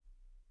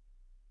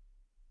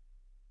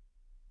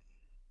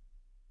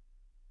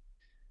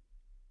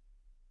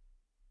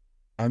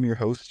I'm your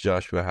host,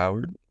 Joshua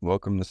Howard.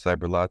 Welcome to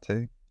Cyber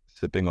Latte,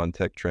 sipping on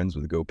tech trends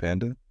with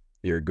GoPanda,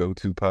 your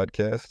go-to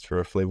podcast for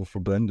a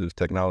flavorful blend of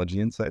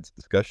technology insights,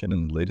 discussion,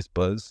 and the latest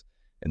buzz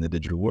in the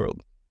digital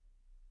world.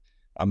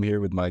 I'm here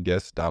with my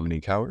guest,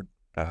 Dominique Howard,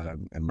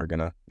 and we're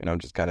gonna,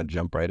 just kind of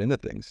jump right into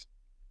things.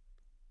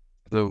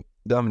 So,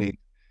 Dominique,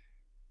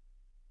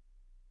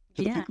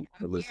 to the Yeah, people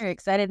who I'm are here, listening,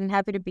 excited and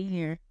happy to be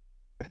here.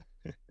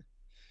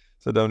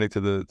 so Dominique, to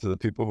the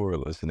people who are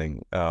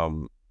listening,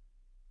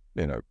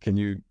 can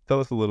you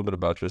tell us a little bit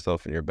about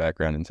yourself and your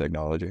background in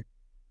technology?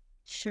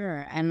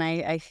 Sure, and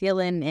I feel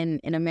in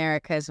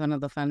America is one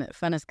of the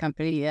funnest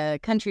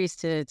countries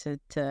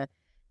to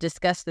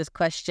discuss this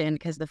question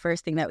because the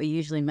first thing that we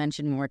usually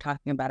mention when we're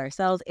talking about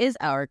ourselves is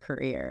our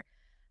career.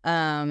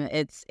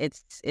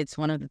 It's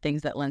one of the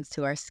things that lends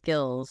to our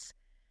skills.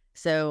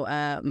 So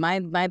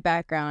my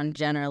background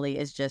generally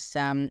is just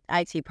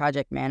IT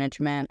project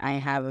management. I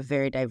have a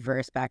very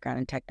diverse background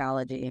in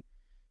technology.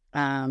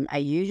 I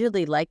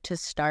usually like to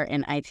start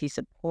in IT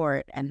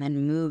support and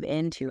then move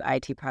into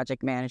IT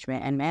project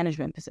management and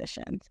management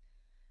positions.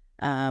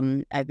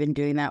 I've been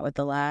doing that with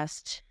the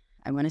last,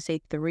 I want to say,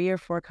 3 or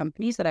 4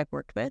 companies that I've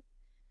worked with.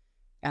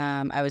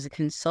 I was a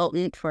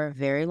consultant for a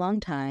very long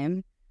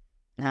time,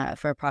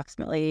 for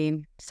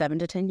approximately 7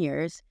 to 10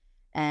 years,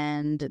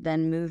 and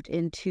then moved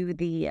into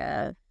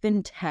the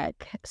fintech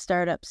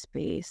startup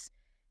space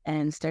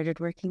and started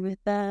working with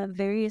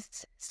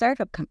various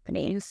startup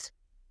companies.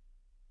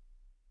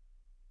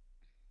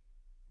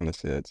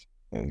 Honestly, that's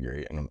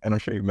great. And I'm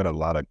sure you've met a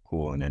lot of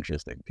cool and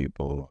interesting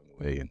people along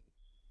the way and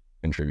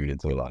contributed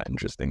to a lot of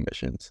interesting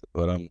missions.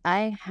 But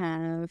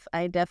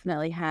I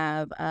definitely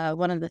have.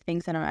 One of the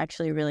things that I'm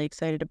actually really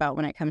excited about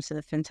when it comes to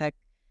the fintech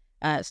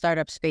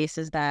startup space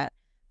is that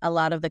a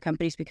lot of the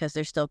companies, because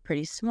they're still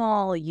pretty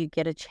small, you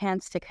get a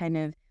chance to kind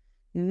of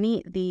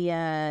meet the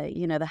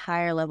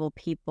higher level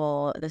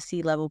people, the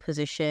C-level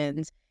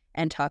positions,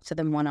 and talk to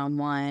them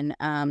one-on-one.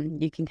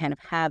 You can kind of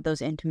have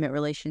those intimate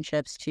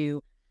relationships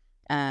to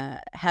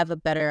have a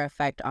better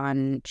effect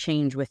on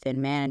change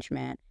within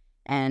management,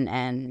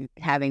 and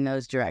having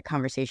those direct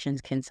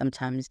conversations can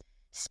sometimes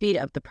speed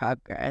up the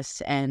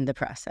progress and the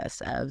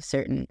process of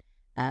certain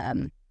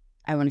um,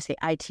 I want to say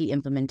IT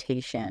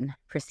implementation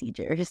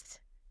procedures.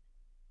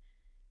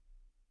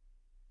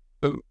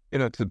 so,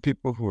 to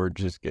people who are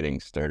just getting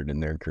started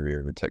in their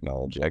career with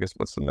technology, I guess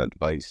what's some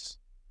advice,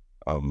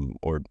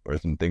 or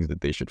some things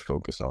that they should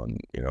focus on,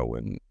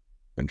 when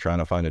trying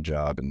to find a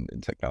job in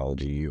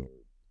technology, or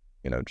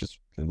just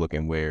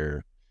looking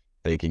where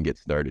they can get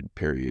started.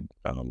 Period.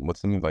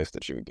 What's some advice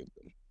that you would give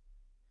them?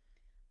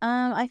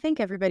 I think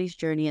everybody's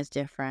journey is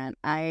different.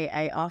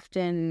 I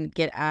often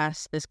get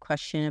asked this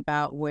question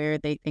about where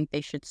they think they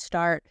should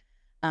start.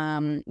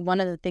 One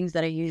of the things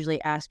that I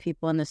usually ask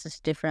people, and this is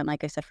different,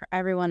 like I said, for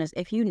everyone, is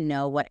if you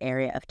know what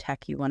area of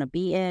tech you want to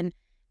be in,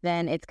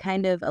 then it's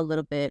kind of a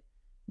little bit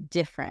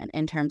different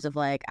in terms of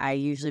like, I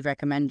usually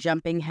recommend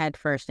jumping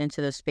headfirst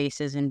into those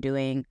spaces and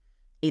doing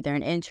either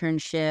an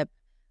internship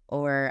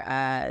or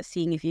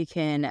seeing if you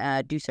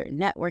can do certain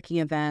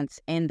networking events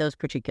in those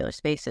particular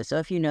spaces. So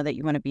if you know that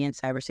you want to be in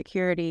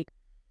cybersecurity,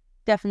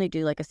 definitely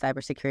do like a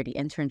cybersecurity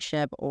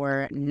internship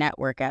or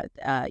network at,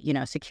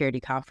 security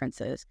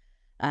conferences.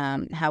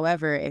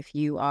 However, if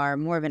you are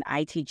more of an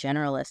IT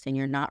generalist and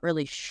you're not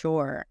really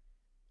sure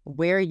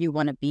where you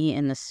want to be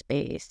in the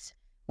space,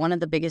 one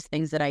of the biggest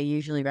things that I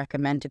usually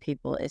recommend to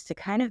people is to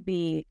kind of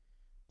be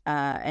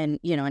an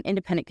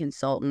independent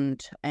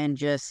consultant and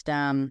just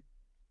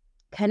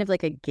kind of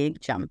like a gig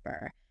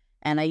jumper.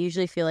 And I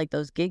usually feel like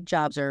those gig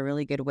jobs are a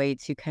really good way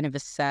to kind of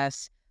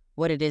assess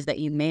what it is that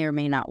you may or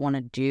may not want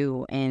to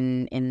do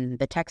in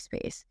the tech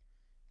space.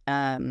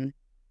 Um,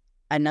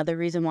 Another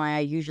reason why I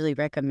usually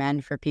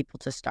recommend for people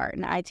to start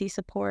in IT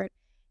support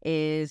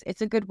is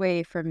it's a good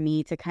way for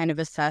me to kind of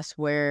assess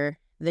where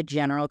the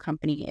general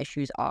company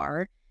issues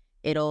are.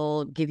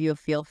 It'll give you a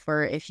feel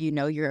for if you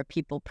know you're a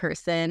people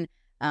person,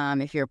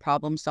 if you're a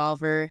problem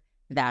solver,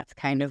 that's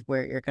kind of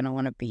where you're going to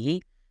want to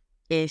be.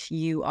 If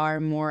you are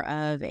more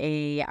of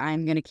a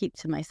I'm going to keep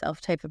to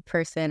myself type of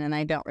person and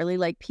I don't really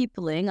like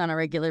peopling on a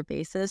regular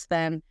basis,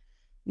 then,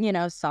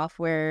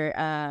 software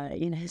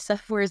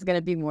is going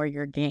to be more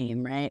your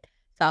game, right?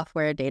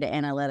 Software, data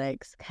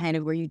analytics, kind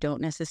of where you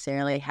don't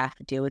necessarily have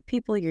to deal with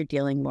people. You're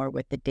dealing more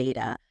with the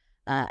data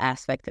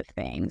aspect of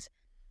things.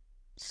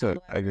 So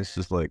I guess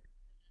just like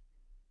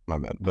my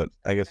bad, but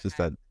I guess just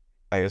that.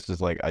 I guess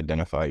just like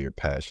identify your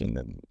passion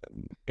and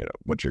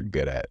what you're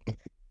good at.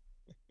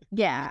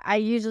 Yeah, I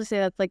usually say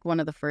that's like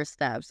one of the first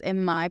steps.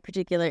 In my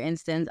particular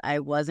instance, I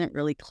wasn't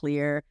really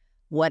clear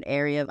what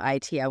area of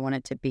IT I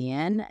wanted to be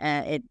in.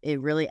 It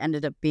really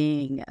ended up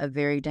being a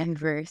very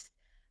diverse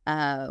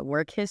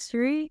work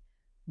history.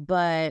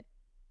 But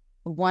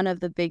one of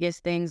the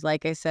biggest things,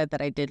 like I said,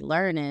 that I did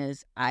learn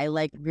is I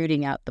like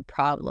rooting out the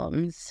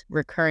problems,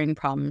 recurring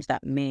problems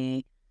that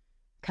may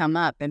come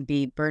up and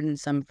be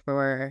burdensome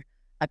for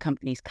a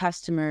company's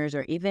customers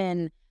or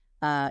even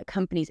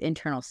company's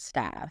internal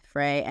staff,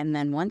 right? And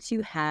then once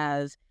you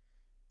have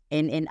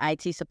in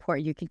IT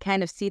support, you can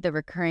kind of see the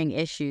recurring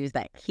issues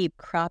that keep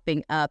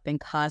cropping up and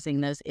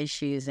causing those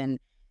issues and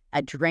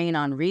a drain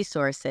on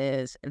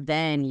resources.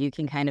 Then you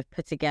can kind of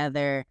put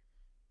together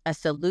a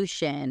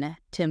solution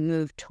to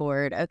move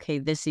toward, okay,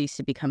 this needs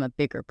to become a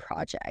bigger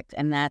project.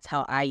 And that's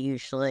how I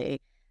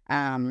usually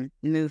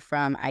move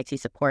from IT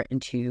support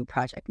into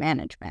project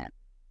management.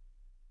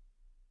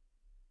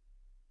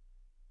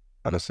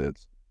 Honestly,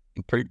 it's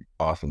a pretty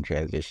awesome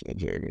transition that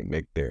you're going to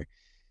make there.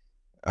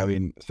 I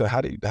mean, so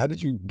how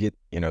did you get,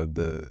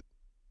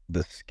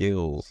 the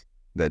skills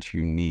that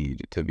you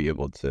need to be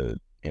able to,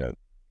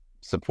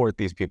 support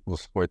these people,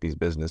 support these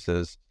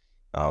businesses,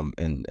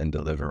 and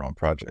deliver on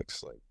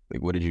projects?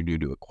 Like what did you do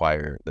to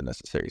acquire the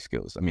necessary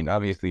skills? I mean,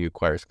 obviously you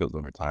acquire skills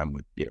over time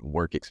with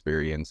work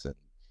experience,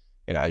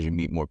 and as you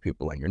meet more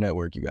people in your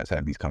network, you guys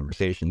have these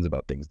conversations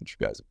about things that you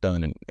guys have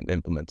done and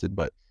implemented.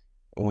 But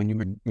when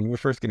you were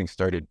first getting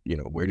started,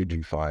 where did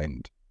you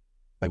find,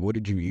 like, what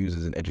did you use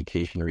as an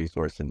education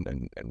resource,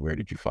 and where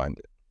did you find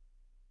it?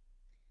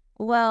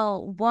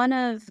 Well, one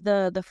of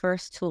the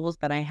first tools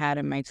that I had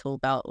in my tool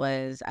belt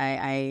was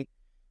I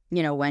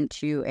went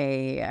to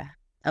a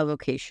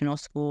vocational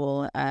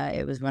school.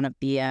 It was one of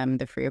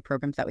the freer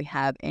programs that we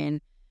have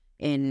in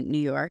New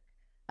York.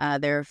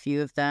 There are a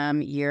few of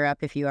them. Year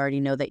Up, if you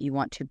already know that you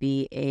want to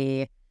be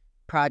a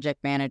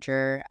project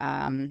manager.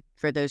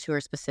 For those who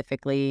are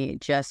specifically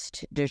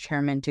just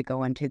determined to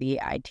go into the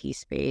IT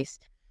space,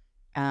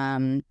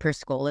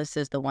 Perscolis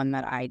is the one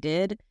that I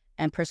did.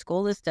 And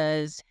Perscolis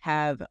does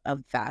have a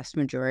vast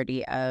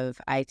majority of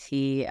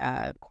IT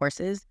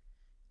courses.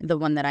 The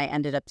one that I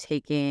ended up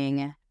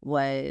taking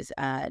was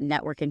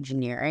network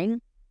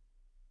engineering.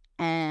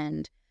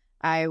 And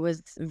I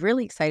was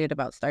really excited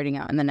about starting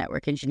out in the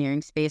network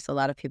engineering space. A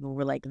lot of people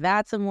were like,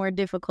 that's a more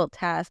difficult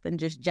task than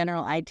just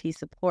general IT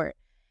support.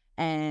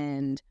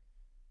 And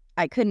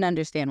I couldn't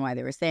understand why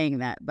they were saying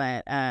that.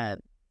 But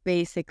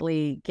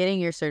basically, getting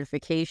your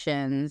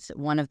certifications,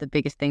 one of the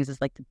biggest things is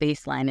like the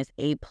baseline is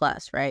A+,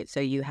 right? So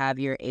you have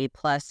your A+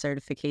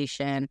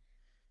 certification.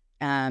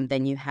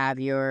 Then you have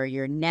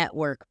your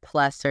Network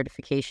Plus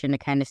certification to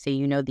kind of say,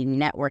 the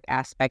network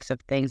aspects of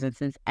things. And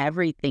since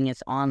everything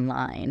is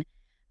online,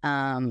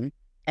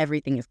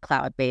 everything is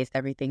cloud-based,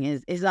 everything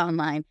is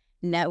online,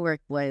 network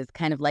was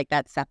kind of like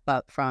that step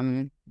up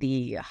from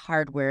the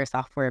hardware,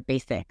 software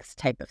basics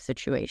type of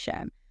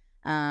situation.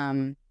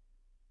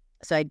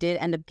 So I did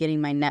end up getting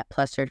my Net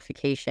Plus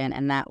certification,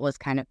 and that was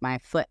kind of my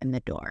foot in the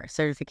door.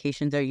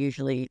 Certifications are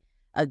usually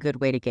a good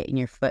way to get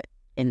your foot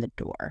in the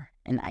door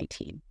in IT.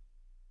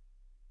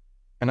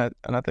 And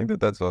I think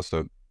that that's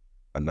also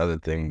another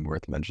thing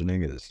worth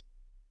mentioning is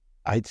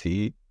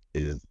IT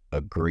is a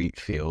great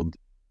field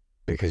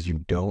because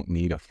you don't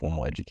need a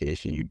formal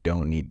education. You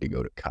don't need to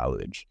go to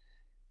college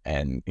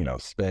and,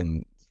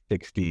 spend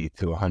 60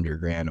 to 100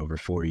 grand over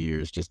 4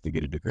 years just to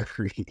get a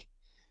degree.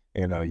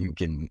 You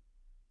can,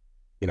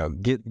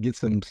 get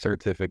some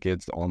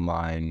certificates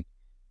online,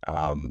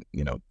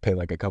 pay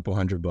like a couple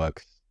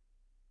 $100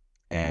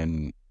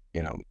 and,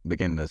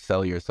 begin to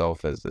sell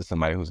yourself as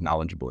somebody who's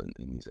knowledgeable in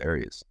these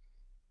areas.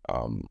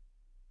 Um,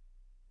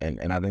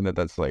 and I think that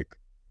that's like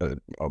a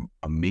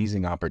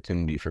amazing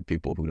opportunity for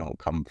people who don't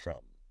come from,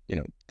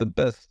 the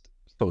best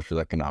social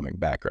economic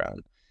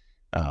background,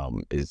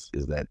 is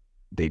that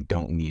they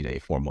don't need a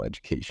formal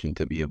education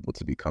to be able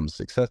to become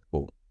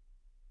successful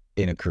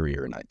in a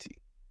career in IT.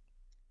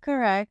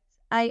 Correct.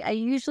 I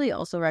usually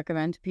also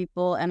recommend to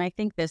people, and I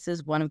think this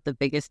is one of the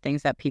biggest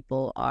things that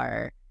people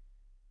are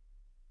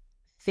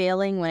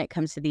failing when it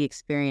comes to the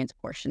experience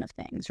portion of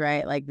things,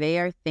 right? Like they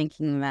are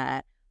thinking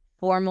that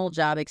formal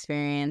job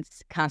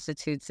experience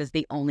constitutes as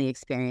the only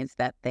experience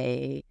that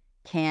they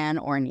can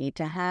or need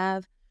to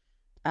have.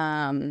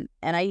 And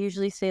I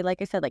usually say,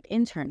 like I said, like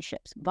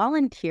internships,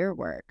 volunteer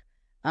work,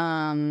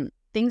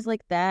 things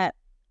like that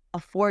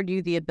afford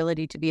you the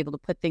ability to be able to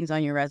put things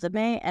on your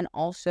resume and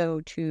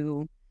also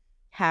to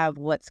have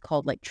what's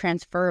called like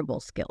transferable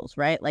skills,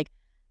 right? Like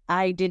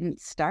I didn't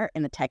start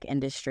in the tech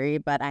industry,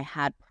 but I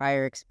had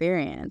prior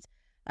experience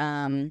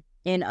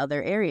in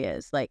other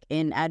areas, like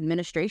in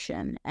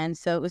administration. And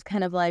so it was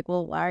kind of like,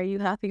 well, why are you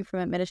hopping from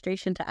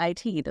administration to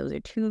IT? Those are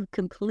two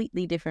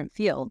completely different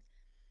fields.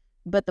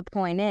 But the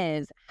point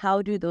is,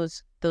 how do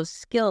those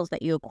skills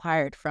that you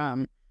acquired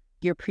from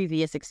your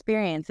previous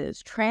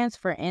experiences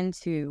transfer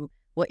into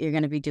what you're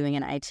going to be doing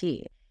in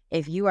IT?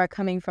 If you are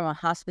coming from a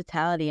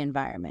hospitality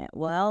environment,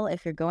 well,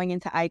 if you're going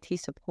into IT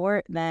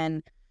support,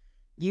 then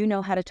you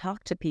know how to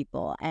talk to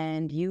people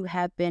and you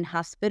have been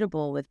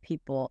hospitable with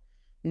people,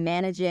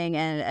 managing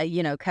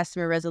and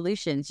customer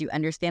resolutions. You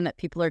understand that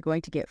people are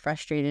going to get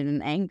frustrated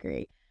and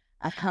angry.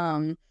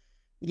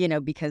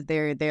 Because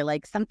they're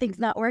like, something's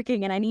not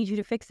working and I need you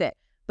to fix it.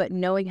 But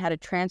knowing how to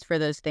transfer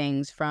those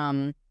things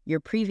from your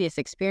previous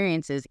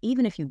experiences,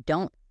 even if you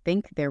don't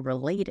think they're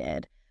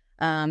related,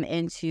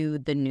 into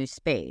the new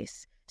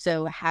space.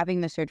 So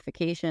having the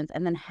certifications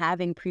and then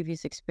having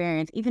previous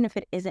experience, even if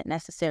it isn't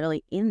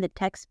necessarily in the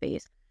tech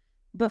space,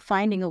 but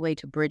finding a way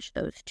to bridge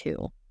those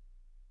two.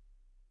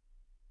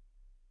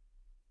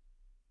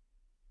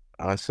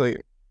 Honestly,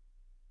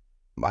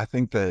 I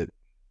think that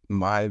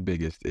my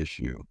biggest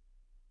issue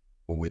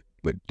with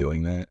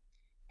doing that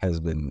has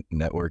been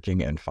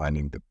networking and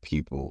finding the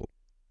people,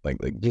 like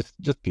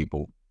just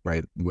people,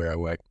 right? Where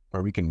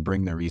we can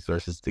bring the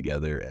resources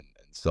together and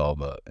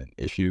solve an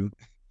issue.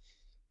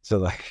 So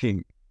like,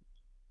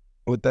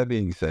 with that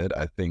being said,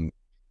 I think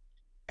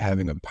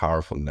having a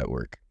powerful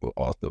network will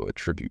also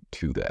attribute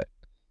to that.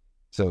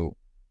 So,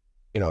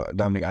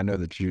 Dominic, I know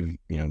that you've,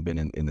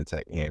 been in the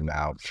tech game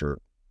now for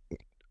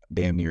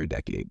damn near a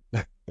decade.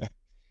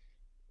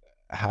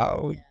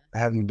 How Yeah.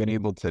 have you been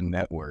able to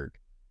network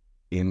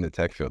in the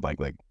tech field?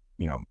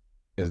 You know,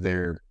 is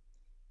there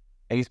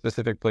any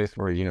specific place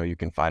where, you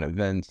can find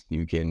events,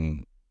 you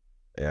can,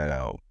 you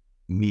know,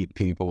 meet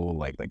people,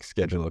 like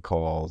schedule a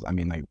calls? I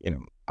mean,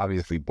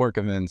 obviously work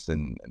events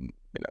and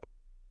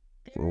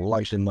There are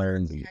lunch and tons of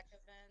learns. tech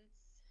events.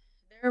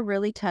 There are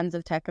really tons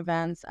of tech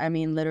events. I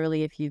mean,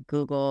 literally, if you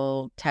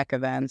Google tech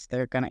events,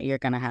 you're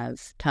gonna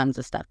have tons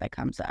of stuff that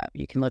comes up.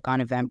 You can look on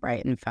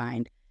Eventbrite and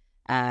find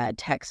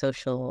tech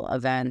social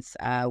events,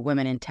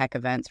 women in tech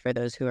events for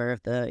those who are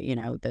of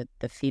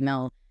the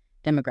female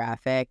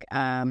demographic.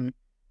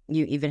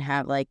 You even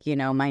have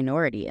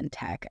minority in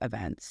tech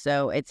events.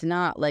 So it's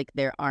not like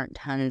there aren't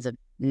tons of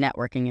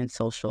networking and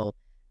social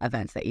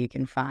events that you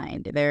can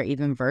find. There are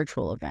even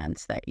virtual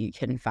events that you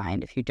can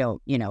find if you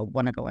don't,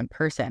 want to go in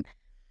person.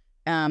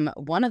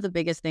 One of the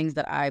biggest things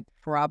that I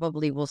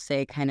probably will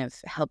say kind of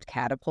helped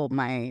catapult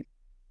my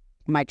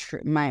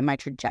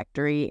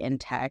trajectory in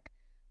tech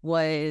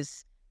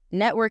was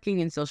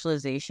networking and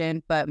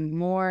socialization, but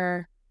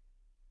more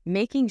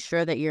making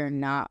sure that you're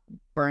not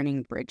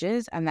burning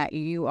bridges and that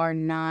you are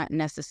not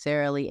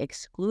necessarily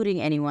excluding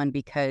anyone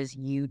because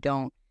you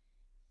don't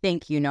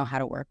think you know how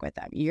to work with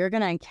them. You're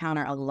going to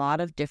encounter a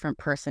lot of different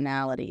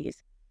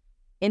personalities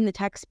in the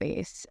tech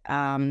space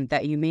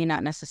that you may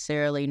not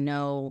necessarily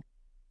know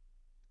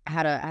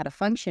how to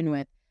function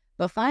with,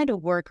 but find a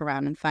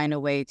workaround and find a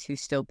way to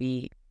still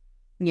be,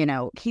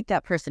 keep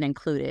that person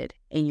included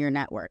in your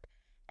network.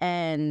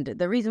 And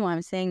the reason why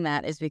I'm saying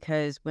that is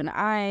because when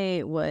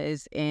I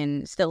was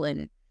still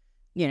in,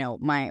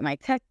 my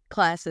tech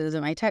classes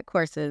and my tech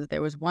courses,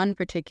 there was one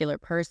particular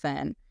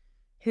person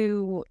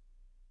who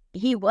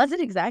he wasn't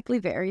exactly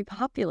very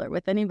popular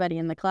with anybody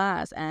in the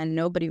class, and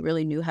nobody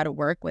really knew how to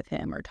work with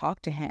him or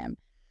talk to him.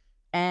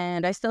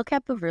 And I still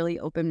kept a really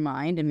open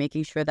mind and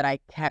making sure that I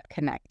kept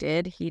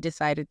connected. He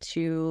decided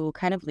to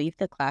kind of leave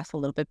the class a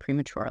little bit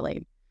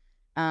prematurely.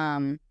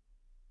 Um,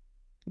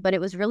 but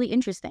it was really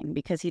interesting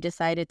because he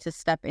decided to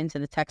step into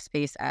the tech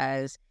space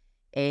as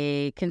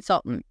a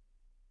consultant.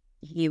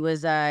 He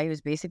was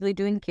basically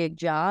doing gig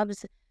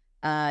jobs.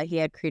 He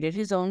had created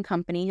his own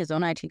company, his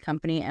own IT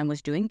company, and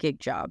was doing gig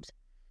jobs.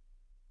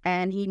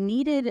 And he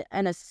needed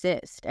an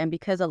assist. And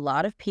because a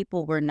lot of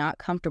people were not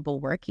comfortable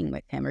working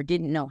with him or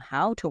didn't know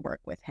how to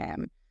work with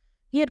him,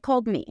 he had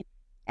called me.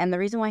 And the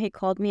reason why he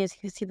called me is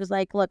because he was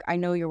like, look, I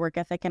know your work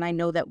ethic and I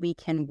know that we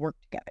can work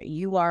together.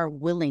 You are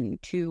willing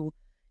to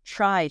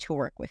try to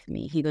work with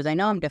me. He goes, I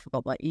know I'm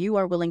difficult, but you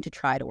are willing to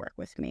try to work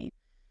with me.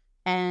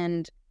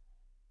 And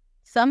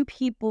some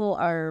people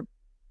are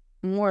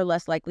more or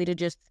less likely to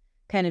just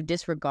kind of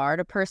disregard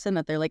a person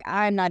that they're like,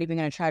 I'm not even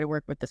going to try to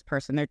work with this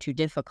person. They're too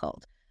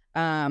difficult.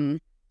 Um,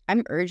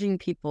 I'm urging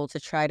people to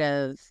try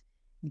to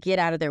get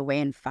out of their way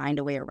and find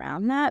a way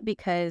around that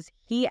because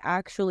he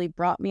actually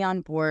brought me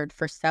on board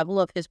for several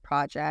of his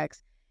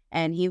projects.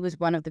 And he was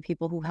one of the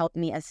people who helped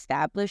me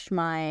establish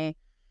my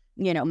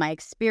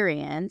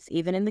experience,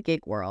 even in the gig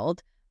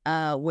world,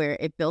 where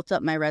it built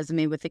up my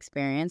resume with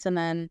experience and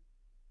then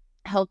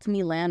helped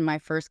me land my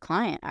first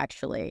client,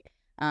 actually,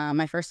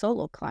 my first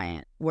solo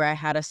client, where I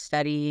had a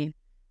steady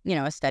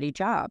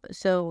job.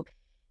 So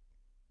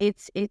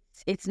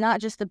it's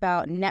not just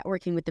about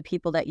networking with the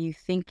people that you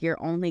think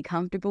you're only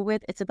comfortable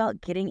with. It's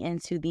about getting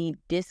into the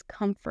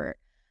discomfort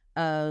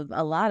of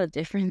a lot of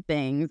different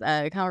things,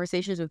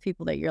 conversations with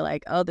people that you're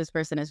like, oh, this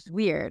person is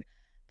weird.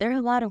 There are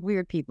a lot of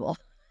weird people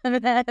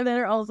that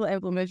are also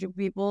influential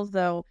people.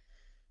 So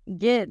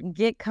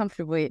get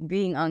comfortable with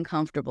being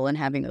uncomfortable and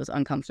having those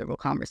uncomfortable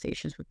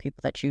conversations with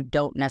people that you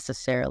don't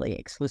necessarily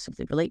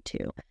exclusively relate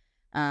to.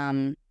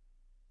 Um,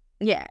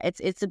 yeah,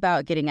 it's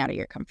about getting out of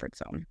your comfort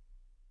zone.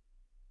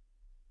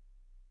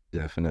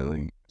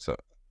 Definitely. So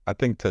I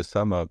think to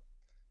sum up,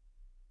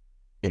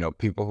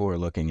 people who are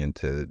looking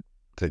into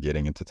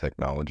getting into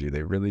technology,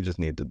 they really just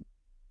need to,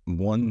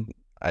 one,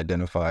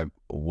 identify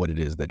what it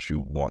is that you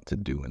want to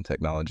do in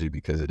technology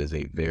because it is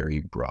a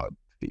very broad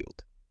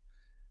field,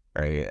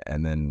 right?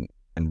 And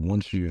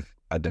once you've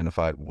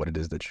identified what it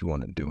is that you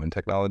want to do in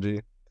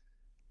technology,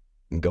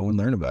 go and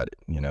learn about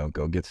it.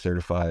 Go get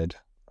certified.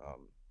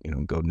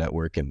 Go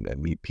network and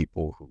meet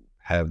people who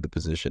have the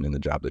position in the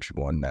job that you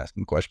want and ask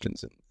them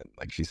questions. And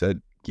like she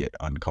said, get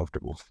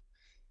uncomfortable.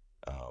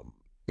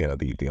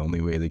 The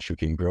only way that you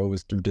can grow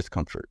is through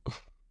discomfort.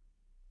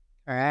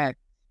 Correct.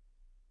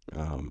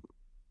 Um,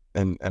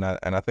 and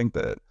I think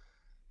that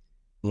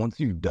once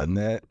you've done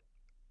that,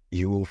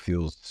 you will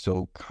feel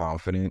so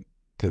confident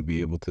to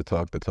be able to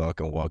talk the talk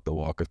and walk the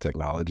walk of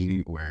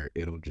technology where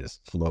it'll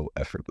just flow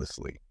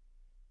effortlessly.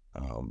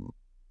 Um,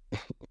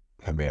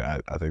 I mean, I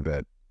think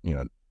that,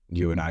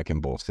 you and I can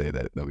both say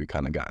that we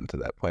kind of gotten to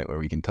that point where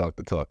we can talk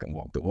the talk and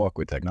walk the walk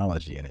with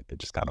technology, and it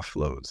just kind of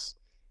flows.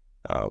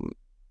 Um,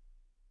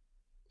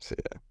 so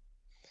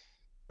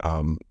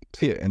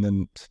yeah. And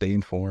then stay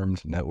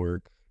informed,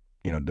 network,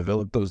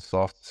 develop those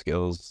soft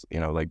skills,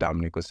 like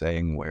Dominic was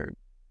saying, where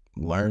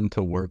learn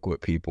to work with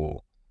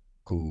people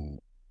who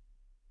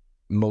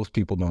most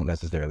people don't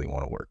necessarily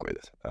want to work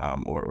with,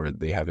 or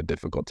they have a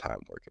difficult time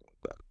working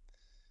with them.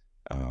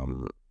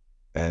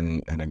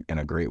 And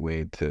a great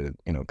way to,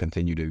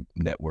 continue to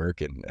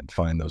network and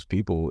find those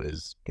people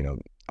is,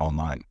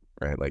 online,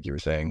 right? Like you were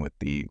saying with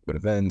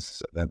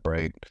events,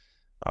 Eventbrite,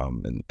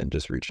 and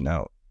just reaching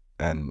out.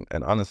 And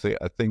honestly,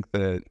 I think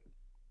that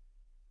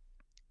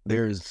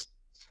there's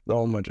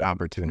so much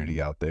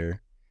opportunity out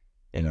there.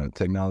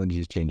 Technology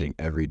is changing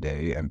every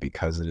day, and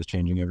because it is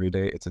changing every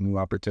day, it's a new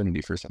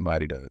opportunity for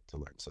somebody to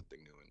learn something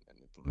new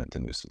and implement a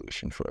new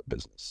solution for a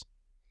business.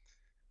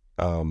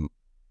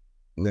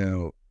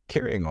 Now,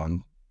 carrying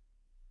on,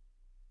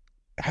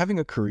 having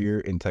a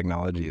career in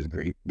technology is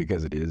great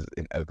because it is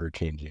an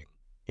ever-changing,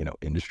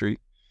 industry.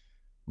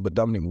 But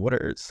Dominic, what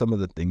are some of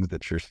the things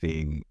that you're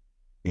seeing,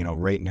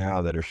 right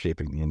now that are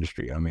shaping the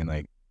industry? I mean,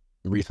 like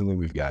recently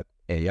we've got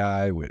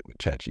AI with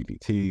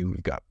ChatGPT,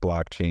 we've got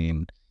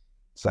blockchain,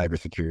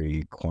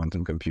 cybersecurity,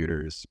 quantum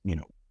computers,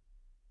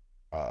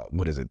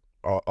 what is it?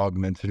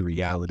 Augmented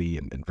reality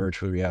and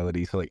virtual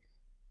reality. So like,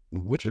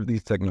 which of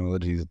these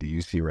technologies do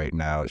you see right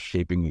now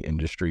shaping the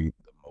industry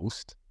the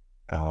most?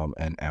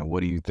 And what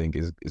do you think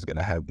is going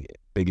to have the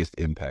biggest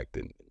impact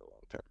in the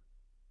long term?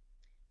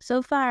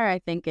 So far, I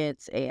think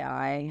it's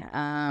AI.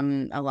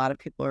 A lot of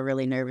people are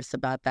really nervous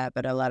about that,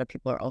 but a lot of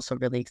people are also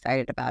really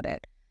excited about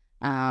it.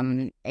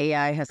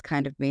 AI has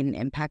kind of made an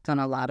impact on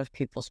a lot of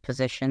people's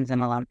positions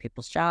and a lot of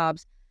people's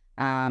jobs,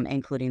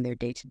 including their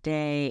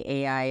day-to-day.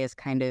 AI is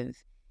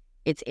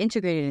it's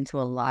integrated into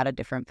a lot of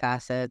different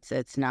facets.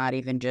 It's not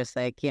even just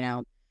like,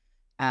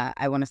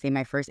 I want to say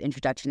my first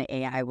introduction to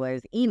AI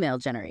was email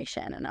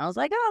generation. And I was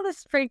like, oh, this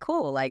is pretty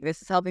cool. Like,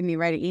 this is helping me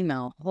write an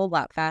email a whole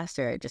lot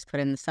faster. I just put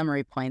in the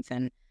summary points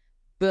and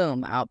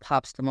boom, out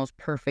pops the most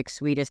perfect,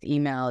 sweetest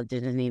email. It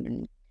didn't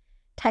even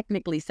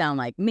technically sound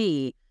like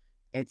me.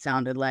 It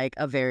sounded like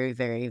a very,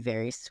 very,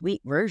 very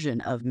sweet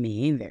version of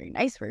me, very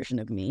nice version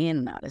of me,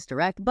 and not as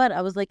direct. But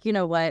I was like, you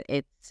know what?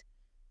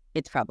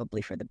 It's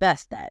probably for the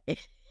best that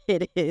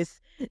it is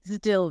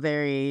still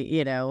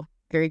very,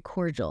 very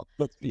cordial.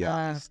 Let's be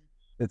honest.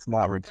 It's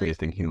not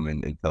replacing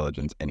human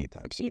intelligence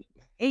anytime soon.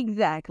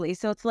 Exactly.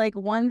 So it's like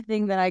one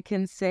thing that I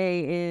can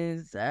say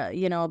is,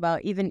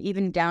 about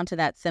even down to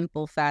that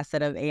simple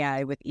facet of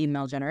AI with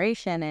email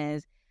generation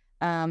is,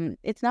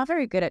 it's not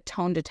very good at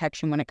tone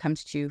detection when it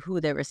comes to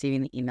who they're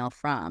receiving the email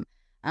from.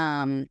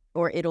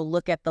 Or it'll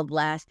look at the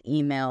last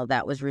email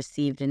that was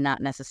received and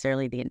not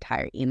necessarily the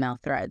entire email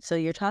thread. So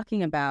you're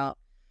talking about,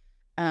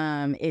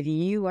 if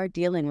you are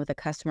dealing with a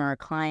customer or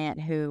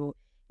client who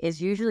is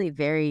usually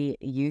very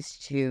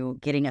used to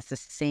getting a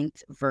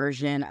succinct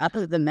version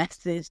of the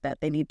message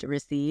that they need to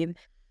receive,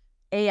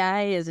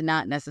 AI is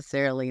not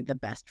necessarily the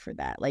best for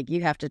that. Like,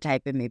 you have to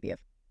type in maybe a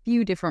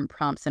few different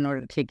prompts in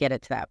order to get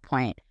it to that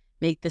point.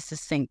 Make this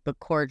succinct but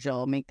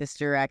cordial, make this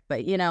direct,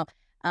 but so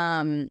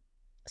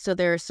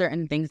there are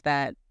certain things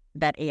that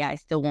AI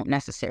still won't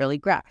necessarily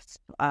grasp.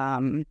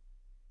 Tone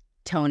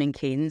and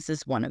cadence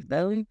is one of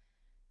them.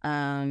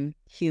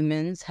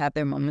 Humans have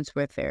their moments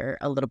where they're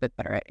a little bit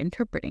better at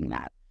interpreting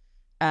that.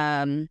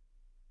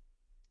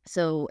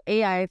 So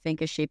AI, I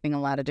think, is shaping a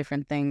lot of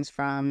different things,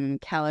 from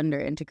calendar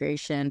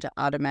integration to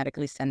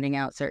automatically sending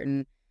out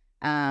certain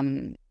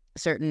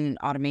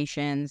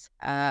automations,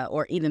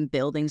 or even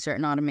building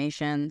certain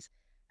automations.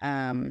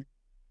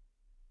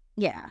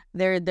 Yeah,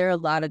 there are a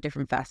lot of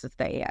different facets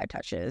that AI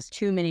touches.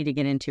 Too many to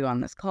get into on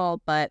this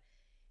call, but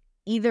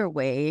either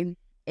way,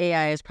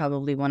 AI is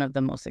probably one of the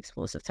most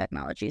explosive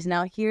technologies.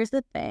 Now, here's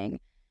the thing.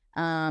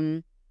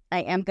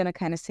 I am going to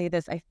kind of say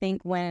this. I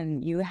think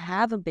when you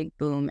have a big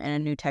boom in a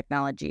new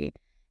technology,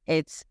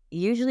 it's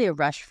usually a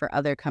rush for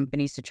other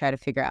companies to try to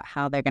figure out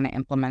how they're going to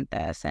implement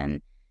this.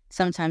 And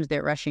sometimes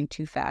they're rushing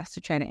too fast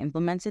to try to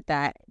implement it,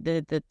 that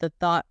the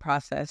thought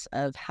process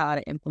of how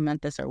to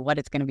implement this or what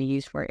it's going to be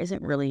used for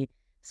isn't really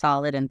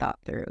solid and thought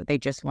through. They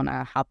just want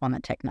to hop on the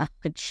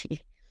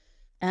technology.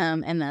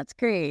 And that's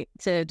great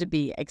to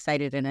be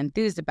excited and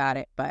enthused about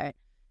it, but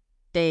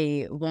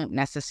they won't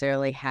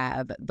necessarily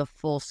have the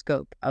full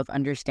scope of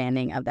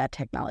understanding of that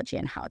technology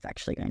and how it's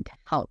actually going to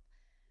help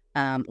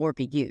or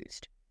be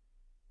used.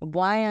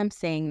 Why I'm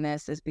saying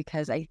this is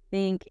because I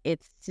think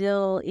it's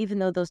still, even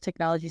though those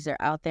technologies are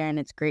out there and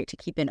it's great to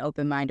keep an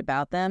open mind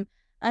about them,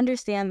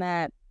 understand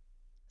that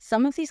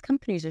some of these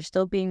companies are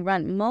still being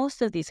run.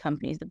 Most of these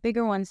companies, the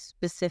bigger ones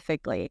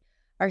specifically,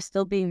 are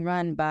still being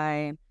run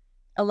by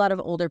a lot of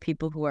older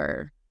people who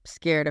are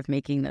scared of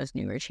making those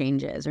newer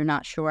changes or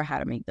not sure how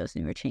to make those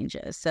newer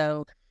changes.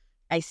 So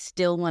I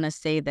still want to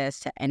say this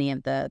to any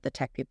of the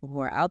tech people who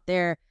are out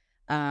there.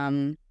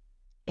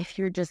 if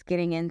you're just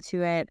getting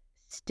into it,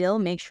 still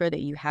make sure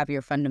that you have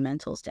your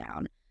fundamentals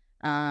down.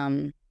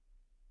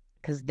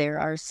 Because there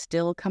are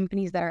still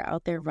companies that are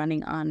out there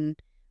running on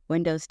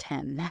Windows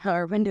 10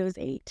 or Windows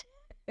 8.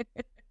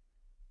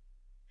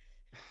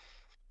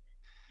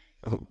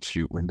 Oh,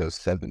 shoot, Windows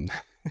 7.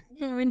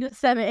 Windows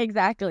 7,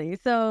 exactly.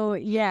 So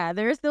yeah,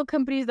 there are still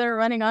companies that are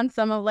running on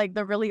some of like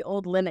the really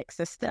old Linux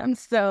systems.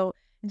 So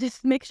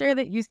just make sure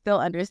that you still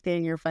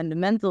understand your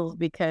fundamentals,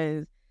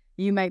 because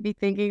you might be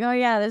thinking, oh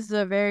yeah, this is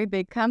a very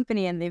big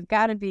company and they've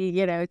got to be,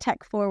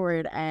 tech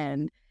forward,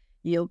 and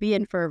you'll be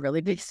in for a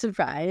really big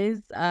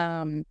surprise.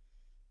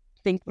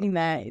 Thinking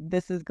that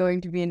this is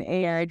going to be an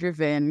AI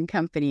driven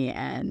company,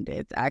 and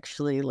it's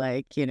actually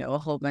like, a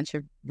whole bunch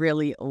of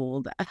really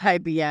old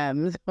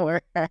IBMs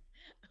or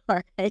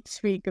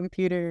HP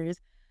computers,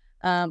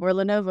 or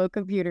Lenovo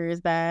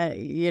computers that,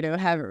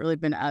 haven't really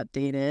been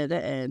updated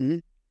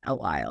in a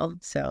while.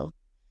 So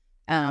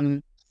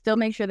still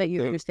make sure that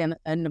you understand the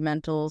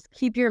fundamentals.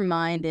 Keep your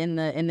mind in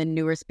the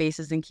newer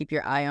spaces and keep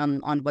your eye on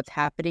what's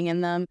happening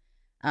in them.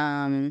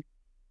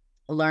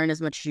 Learn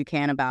as much as you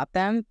can about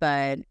them,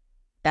 but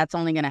that's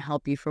only going to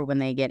help you for when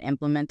they get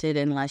implemented,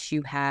 unless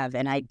you have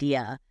an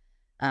idea.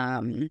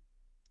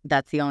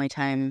 That's the only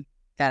time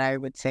that I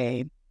would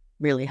say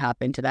really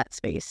hop into that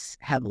space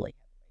heavily.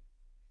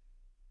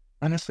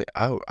 Honestly,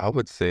 I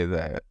would say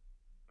that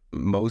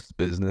most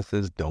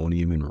businesses don't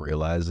even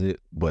realize it,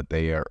 but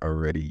they are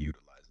already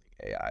utilizing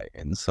AI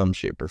in some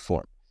shape or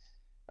form.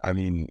 I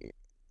mean,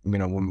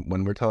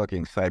 when we're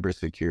talking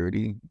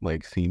cybersecurity,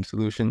 like SIEM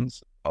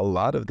solutions, a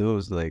lot of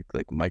those, like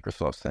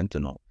Microsoft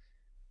Sentinel,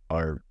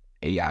 are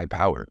AI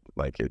powered.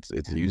 Like it's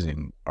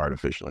using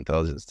artificial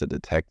intelligence to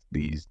detect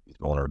these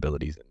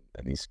vulnerabilities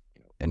and these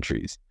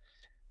entries.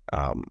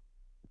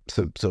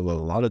 So a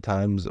lot of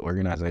times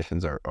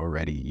organizations are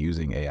already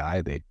using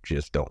AI. They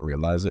just don't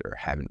realize it or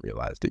haven't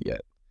realized it yet.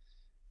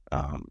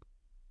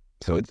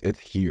 So it's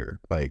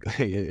here. Like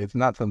it's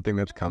not something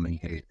that's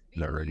coming.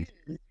 It's already.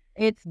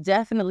 It's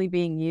definitely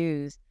being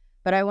used,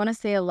 but I want to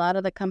say a lot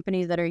of the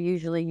companies that are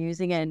usually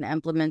using it and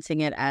implementing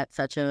it at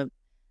such a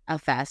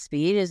fast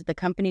speed is the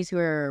companies who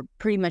are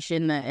pretty much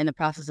in the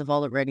process of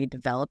already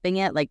developing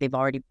it, like they've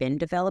already been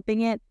developing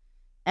it,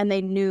 and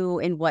they knew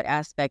in what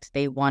aspects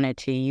they wanted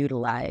to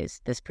utilize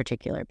this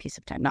particular piece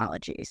of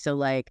technology. So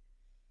like,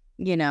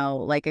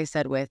 like I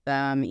said, with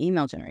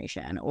email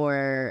generation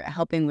or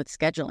helping with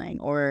scheduling,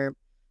 or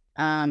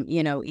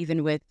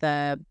even with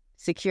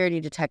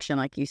security detection,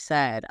 like you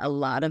said, a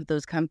lot of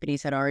those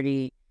companies had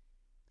already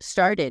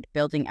started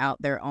building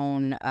out their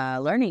own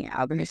learning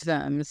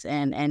algorithms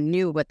and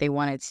knew what they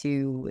wanted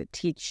to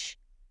teach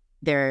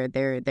their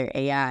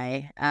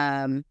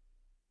AI.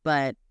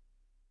 But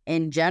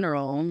in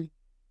general,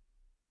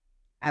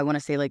 I want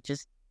to say like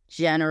just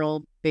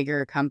general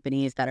bigger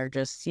companies that are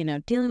just,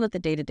 dealing with the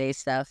day-to-day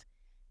stuff,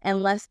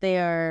 unless they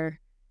are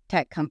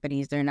tech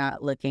companies, they're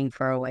not looking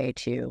for a way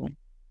to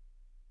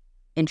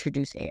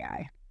introduce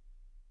AI.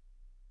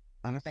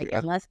 Honestly, Like,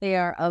 unless they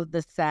are of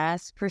the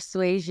SaaS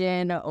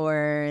persuasion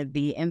or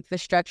the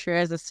infrastructure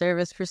as a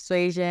service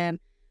persuasion,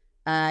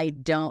 I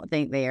don't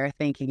think they are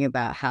thinking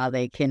about how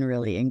they can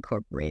really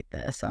incorporate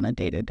this on a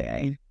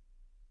day-to-day.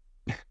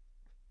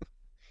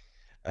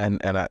 and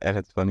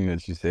it's funny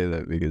that you say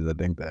that, because I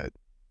think that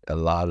a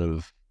lot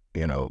of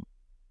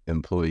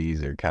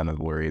employees are kind of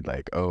worried,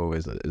 like, oh,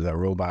 is a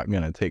robot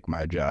gonna take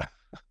my job?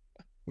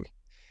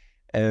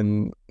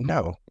 And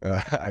no,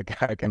 I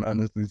can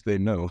honestly say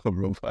no. A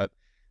robot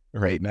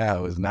right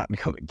now is not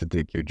going to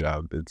take your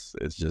job.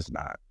 It's just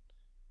not.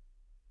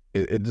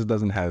 It just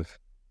doesn't have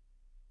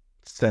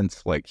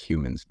sense like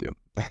humans do.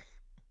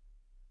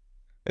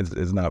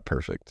 It's not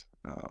perfect.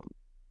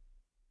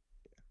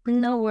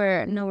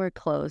 Nowhere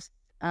close.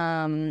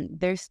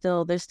 There's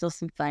still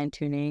some fine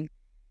tuning.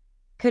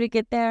 Could it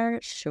get there?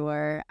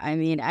 Sure. I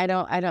mean, I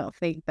don't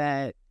think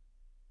that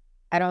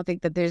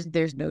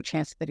there's no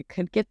chance that it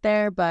could get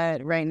there,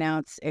 but right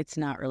now it's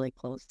not really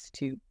close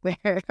to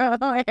where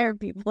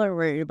people are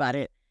worried about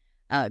it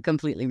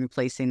completely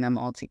replacing them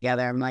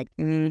altogether. I'm like,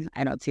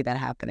 I don't see that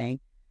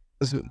happening.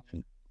 So,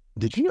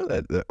 did you know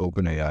that the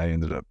OpenAI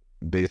ended up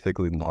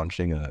basically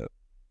launching a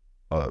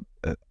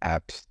an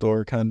app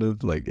store, kind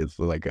of like it's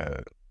like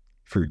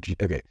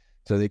okay,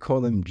 so they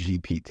call them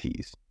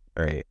GPTs,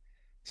 right?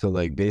 So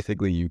like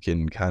basically you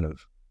can kind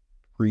of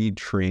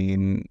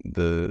pre-train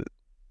the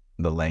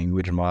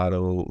language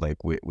model,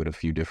 like with a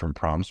few different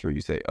prompts where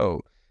you say,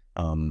 oh,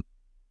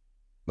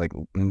 like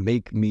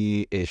make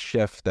me a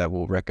chef that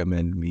will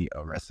recommend me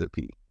a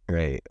recipe,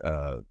 right?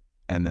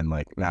 And then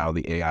like now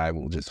the AI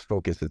will just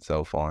focus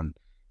itself on,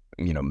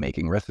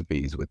 making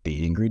recipes with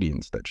the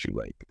ingredients that you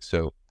like.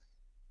 So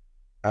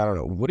I don't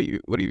know. What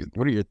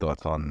are your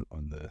thoughts on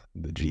the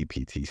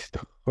GPT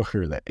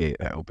store that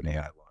OpenAI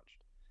launched?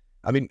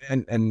 I mean,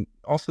 and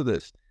also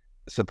this,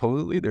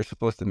 supposedly they're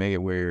supposed to make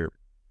it where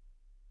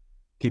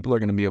people are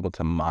going to be able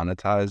to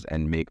monetize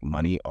and make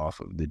money off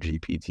of the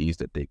GPTs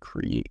that they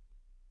create,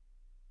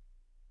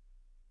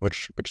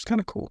 which is kind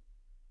of cool.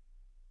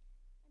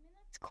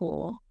 It's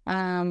cool.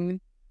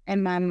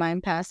 in my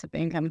mind, passive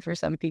income for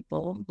some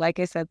people. Like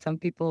I said, some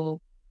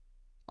people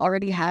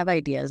already have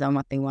ideas on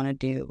what they want to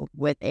do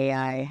with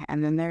AI.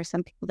 And then there are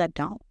some people that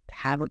don't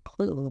have a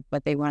clue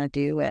what they want to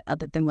do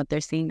other than what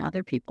they're seeing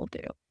other people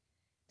do.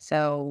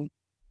 So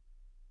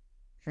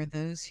for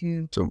those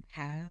who So,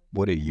 have,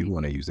 what do you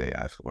want to use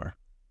AI for?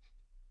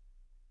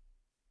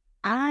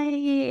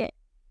 I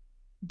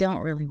don't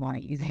really want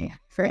to use AI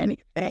for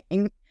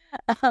anything.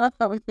 Um,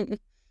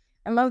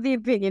 I'm of the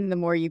opinion the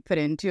more you put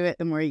into it,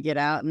 the more you get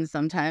out. And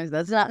sometimes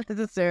that's not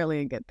necessarily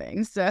a good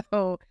thing. So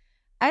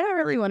I don't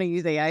really want to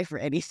use AI for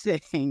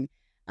anything.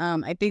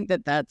 I think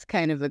that that's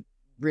kind of a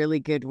really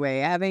good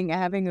way. As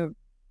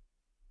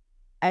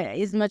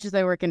much as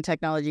I work in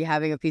technology,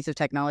 having a piece of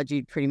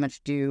technology pretty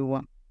much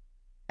do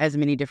as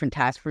many different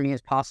tasks for me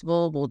as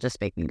possible will just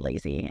make me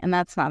lazy. And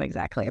that's not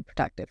exactly a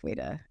productive way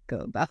to go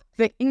about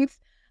things.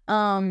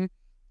 Um,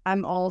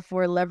 I'm all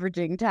for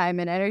leveraging time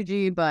and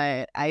energy,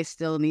 but I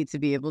still need to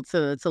be able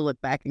to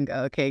look back and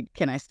go, okay,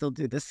 can I still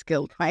do this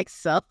skill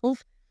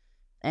myself?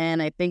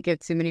 And I think if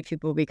too many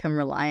people become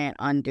reliant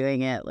on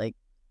doing it, like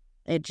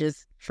it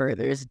just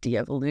furthers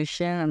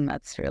de-evolution, and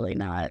that's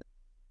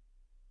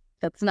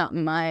not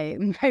my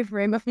my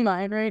frame of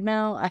mind right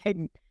now.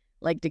 I'd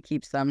like to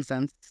keep some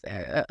sense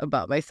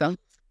about myself.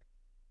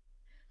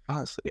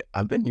 Honestly,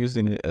 I've been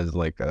using it as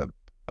like a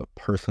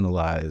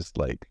personalized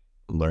like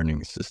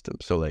learning system.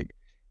 So like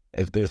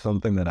if there's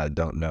something that I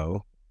don't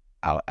know,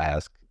 I'll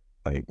ask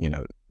like,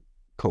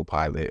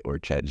 Copilot or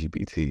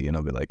ChatGPT and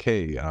I'll be like,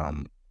 hey,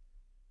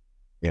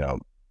 you know,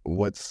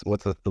 what's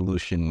a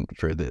solution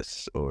for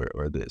this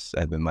or this?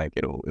 And then like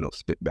it'll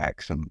spit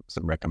back some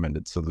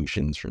recommended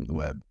solutions from the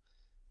web.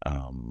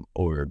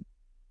 Or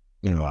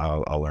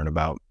I'll learn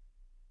about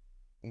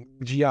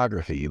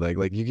geography.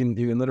 Like you can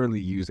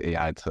literally use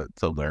AI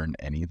to learn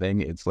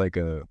anything. It's like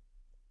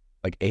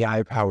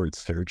AI powered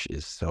search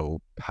is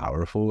so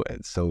powerful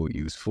and so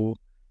useful.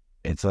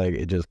 It's like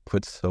it just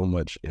puts so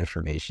much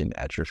information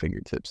at your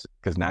fingertips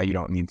because now you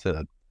don't need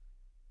to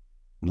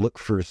look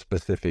for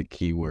specific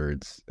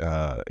keywords.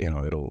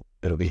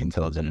 It'll be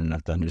intelligent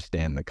enough to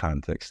understand the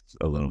context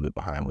a little bit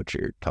behind what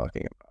you're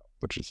talking about,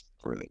 which is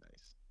really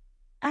nice.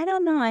 I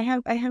don't know. I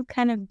have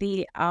kind of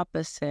the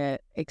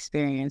opposite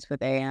experience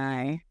with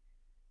AI.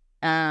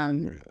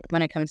 Really.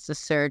 When it comes to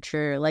search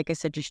or, like I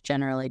said, just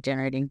generally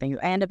generating things,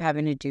 I end up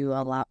having to do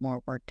a lot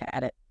more work to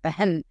edit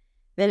than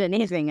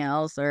anything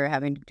else, or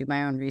having to do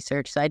my own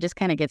research. So I just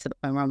kind of get to the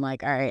point where I'm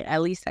like, all right,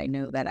 at least I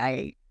know that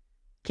I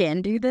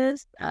can do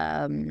this.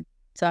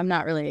 So I'm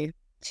not really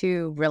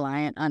too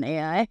reliant on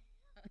AI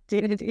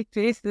day-to-day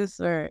basis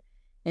or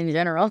in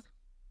general.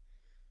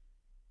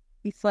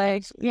 It's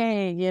like,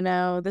 yay,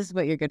 this is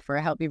what you're good for.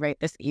 Help me write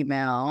this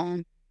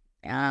email.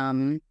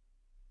 Um,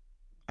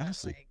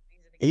 Honestly, like these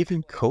are the even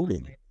keywords on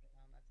coding. this email,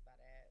 and that's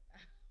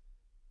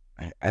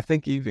about it. I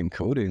think even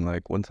coding,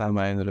 like one time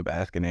I ended up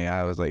asking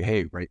AI, I was like,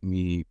 hey, write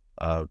me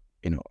a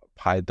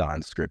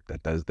Python script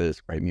that does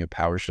this, write me a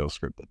PowerShell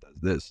script that does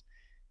this.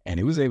 And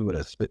it was able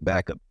to spit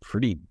back a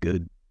pretty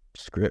good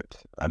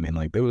script. I mean,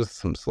 like there was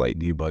some slight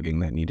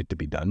debugging that needed to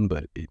be done,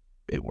 but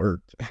it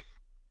worked.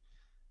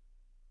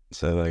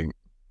 So like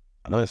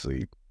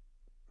honestly,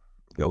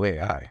 go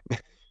AI.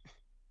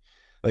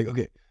 Like,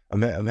 okay,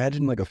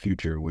 imagine like a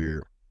future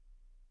where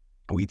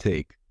we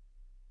take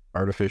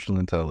artificial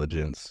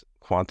intelligence,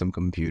 quantum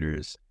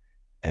computers,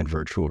 and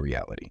virtual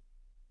reality,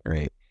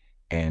 right?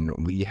 And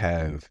we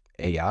have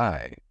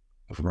AI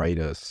write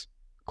us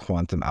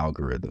quantum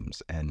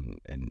algorithms and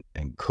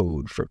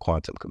code for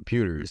quantum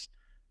computers.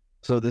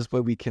 So this way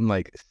we can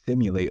like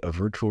simulate a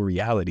virtual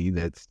reality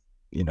that's,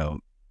 you know,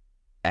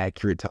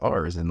 accurate to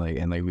ours and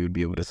we would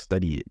be able to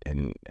study it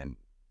and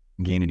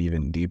gain an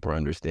even deeper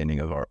understanding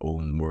of our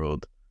own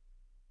world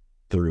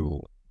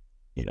through,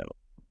 you know,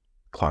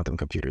 quantum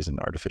computers and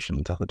artificial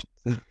intelligence.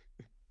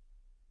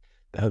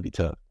 That would be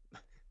tough.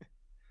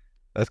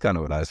 That's kind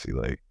of what I see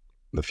like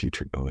the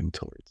future going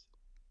towards.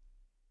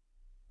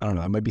 I don't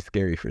know. It might be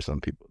scary for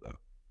some people though.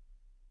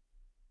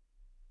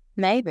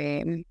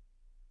 Maybe,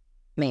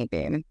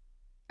 maybe.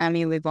 I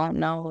mean, we won't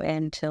know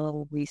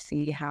until we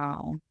see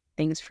how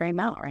things frame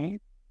out, right?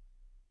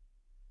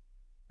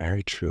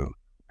 Very true.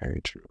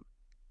 Very true.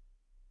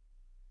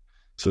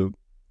 So,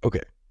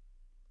 okay.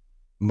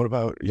 What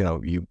about,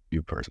 you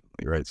personally,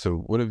 right? So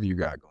what have you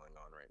got going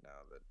on right now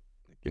that,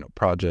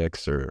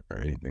 projects or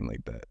anything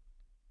like that?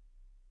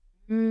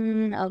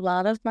 A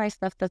lot of my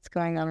stuff that's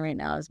going on right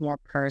now is more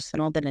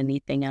personal than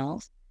anything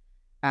else.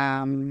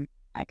 I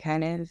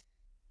kind of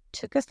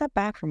took a step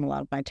back from a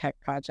lot of my tech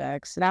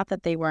projects. Not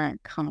that they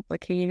weren't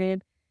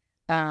complicated,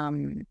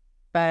 um,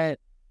 but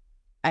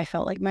I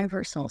felt like my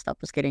personal stuff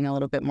was getting a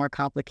little bit more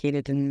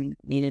complicated and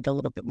needed a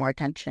little bit more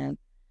attention.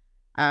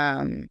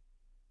 Um,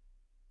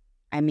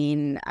 I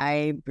mean,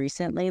 I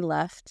recently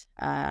left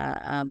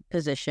a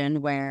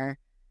position where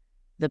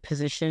the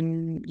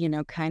position,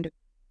 kind of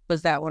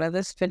was at one of the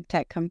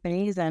fintech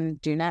companies. And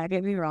do not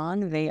get me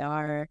wrong,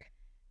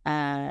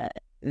 uh,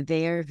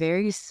 they are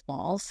very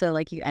small. So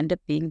like you end up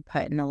being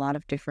put in a lot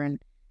of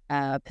different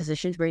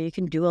positions where you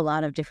can do a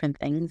lot of different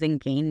things and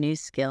gain new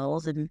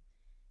skills, and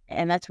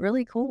that's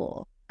really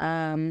cool.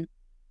 But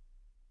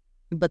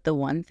the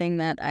one thing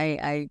that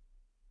I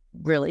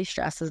really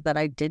stress is that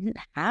I didn't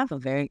have a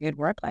very good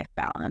work-life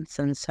balance,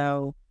 and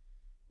so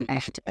I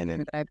have to And make then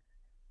sure that I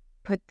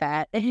put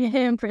that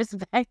in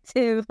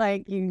perspective.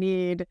 Like, you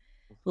need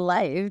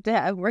life to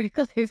have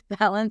work-life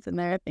balance, and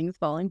there are things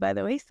falling by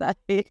the wayside.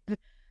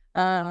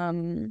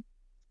 Um,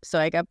 so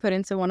I got put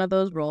into one of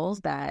those roles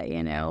that,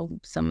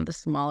 some of the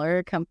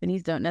smaller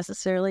companies don't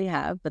necessarily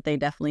have, but they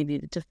definitely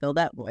needed to fill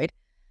that void.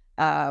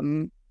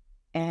 Um,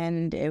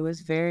 and it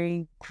was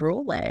very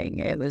grueling.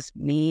 It was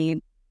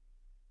me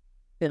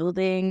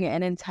building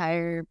an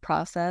entire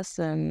process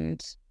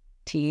and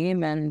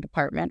team and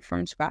department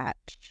from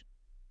scratch.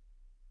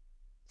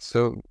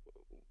 so,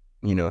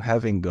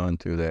 having gone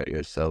through that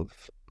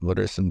yourself, what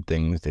are some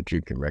things that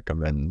you can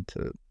recommend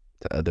to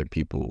other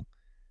people?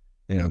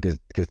 Because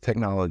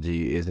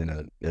technology isn't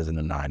a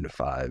 9 to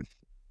 5.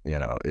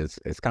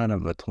 It's kind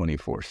of a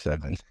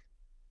 24/7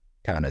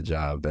 kind of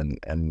job, and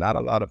not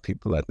a lot of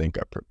people, I think,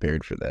 are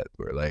prepared for that.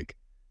 Where, like,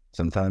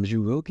 sometimes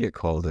you will get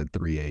calls at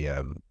 3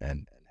 a.m.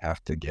 and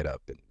have to get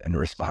up and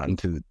respond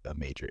to a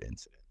major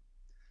incident.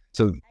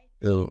 So,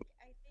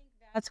 I think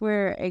that's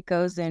where it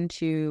goes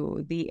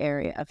into the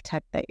area of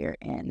tech that you're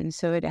in. And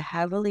so it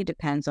heavily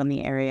depends on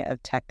the area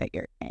of tech that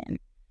you're in.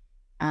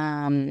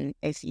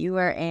 If you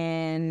are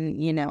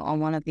in, on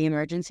one of the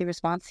emergency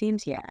response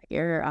teams, yeah,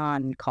 you're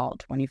on call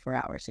 24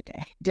 hours a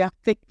day. Don't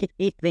think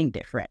anything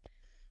different.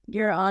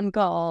 You're on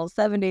call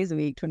 7 days a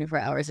week, 24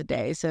 hours a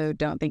day. So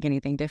don't think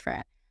anything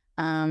different.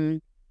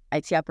 Um,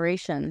 IT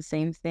operations,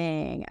 same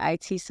thing.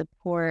 IT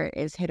support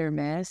is hit or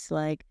miss.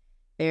 Like,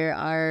 there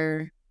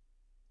are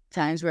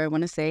times where I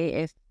want to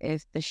say,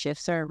 if the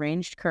shifts are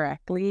arranged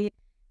correctly,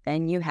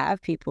 then you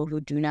have people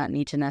who do not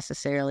need to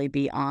necessarily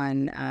be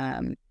on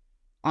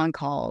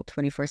call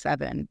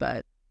 24/7.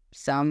 But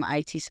some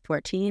IT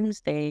support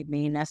teams, they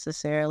may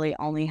necessarily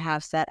only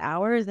have set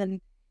hours,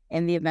 and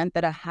in the event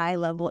that a high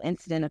level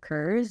incident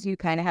occurs, you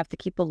kind of have to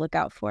keep a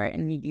lookout for it,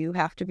 and you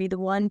have to be the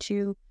one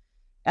to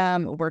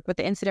work with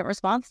the incident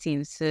response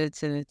teams to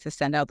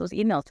send out those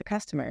emails to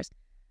customers.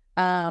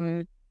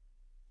 Um,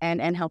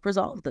 and help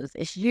resolve those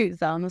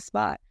issues on the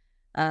spot.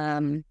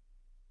 Um,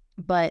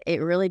 but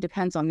it really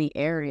depends on the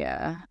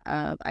area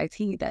of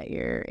IT that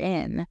you're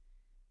in,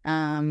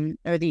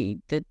 or the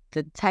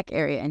tech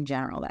area in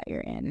general that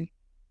you're in,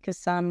 because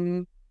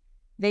some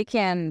they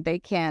can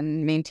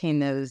maintain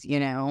those,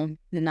 the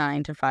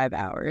 9 to 5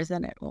 hours,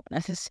 and it won't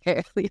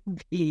necessarily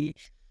be.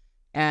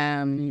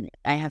 I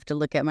have to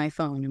look at my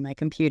phone and my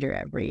computer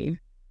every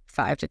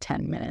 5 to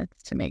 10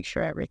 minutes to make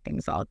sure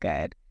everything's all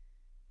good.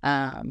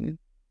 Um,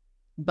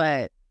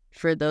 But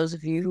for those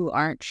of you who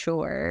aren't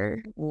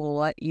sure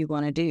what you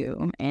want to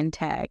do in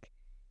tech,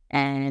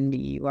 and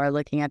you are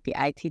looking at the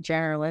IT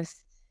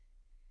generalist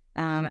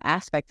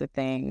aspect of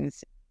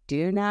things,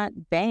 do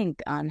not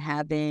bank on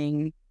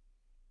having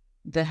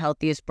the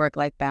healthiest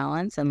work-life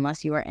balance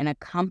unless you are in a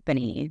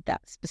company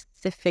that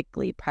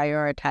specifically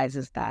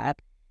prioritizes that,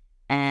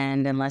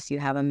 and unless you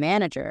have a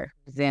manager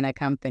who's in a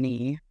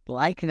company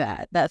like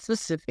that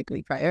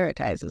specifically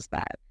prioritizes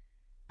that.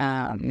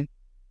 Um,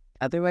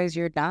 Otherwise,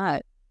 you're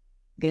not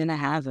gonna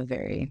have a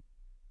very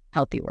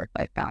healthy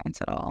work-life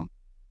balance at all.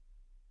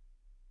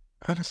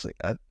 honestly,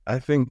 I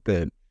think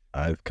that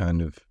I've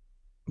kind of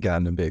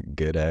gotten a bit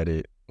good at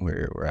it,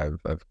 where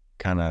I've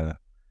kind of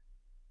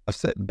I've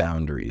set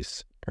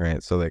boundaries,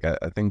 right? So, like,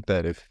 I think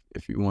that if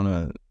you want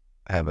to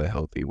have a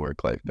healthy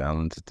work-life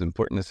balance, it's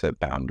important to set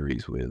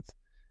boundaries with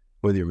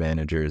your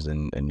managers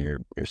and your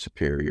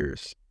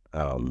superiors.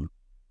 Um,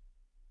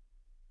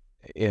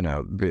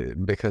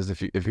 because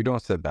if you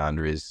don't set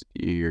boundaries,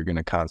 you're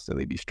gonna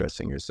constantly be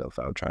stressing yourself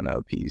out trying to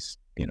appease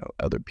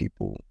other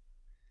people.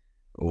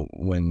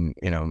 When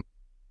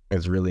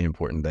it's really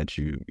important that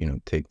you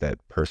take that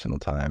personal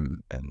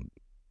time and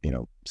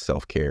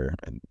self-care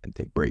and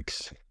take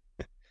breaks.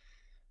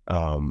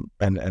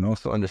 And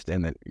also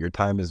understand that your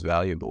time is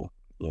valuable.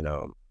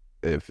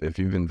 If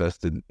you've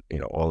invested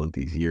all of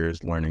these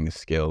years learning a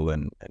skill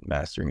and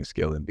mastering a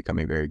skill and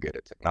becoming very good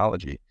at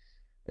technology,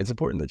 it's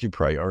important that you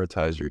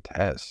prioritize your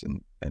tasks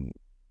and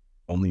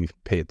only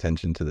pay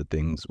attention to the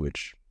things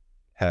which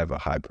have a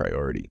high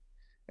priority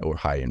or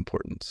high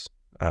importance,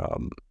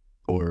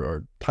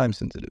 or time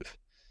sensitive.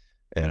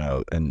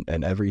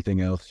 And everything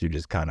else, you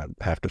just kind of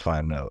have to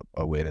find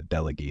a way to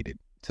delegate it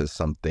to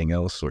something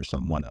else or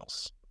someone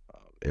else.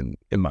 In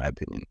my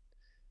opinion,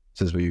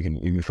 this is where you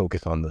can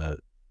focus on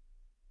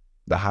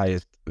the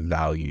highest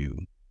value,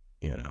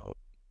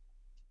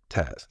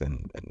 task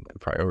and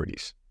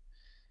priorities.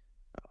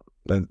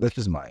 That's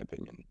just my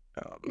opinion.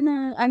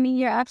 No, I mean,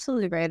 you're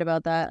absolutely right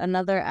about that.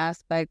 Another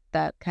aspect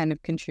that kind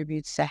of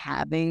contributes to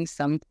having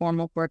some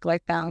form of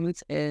work-life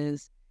balance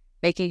is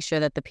making sure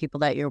that the people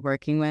that you're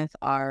working with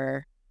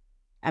are,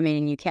 I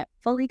mean, you can't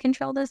fully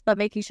control this, but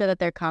making sure that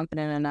they're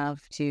confident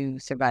enough to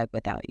survive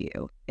without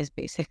you is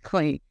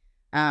basically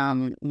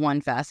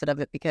one facet of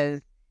it.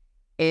 Because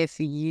if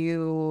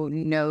you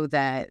know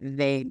that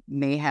they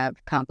may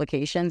have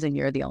complications and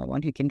you're the only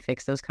one who can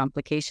fix those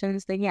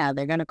complications, then yeah,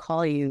 they're going to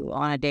call you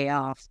on a day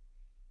off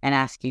and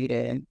ask you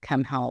to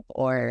come help.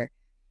 Or,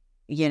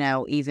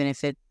 even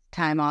if it's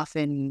time off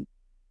and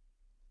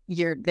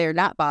they're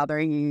not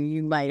bothering you,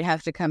 you might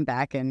have to come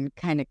back and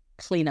kind of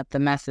clean up the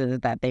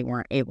messes that they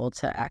weren't able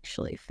to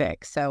actually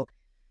fix. So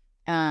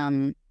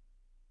I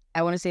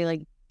want to say,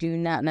 like, do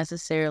not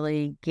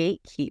necessarily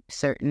gatekeep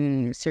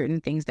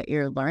certain things that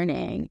you're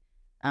learning,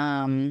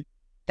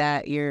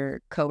 that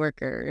your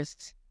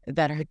coworkers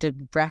that are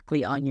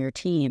directly on your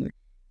team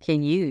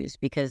can use,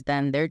 because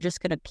then they're just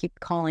going to keep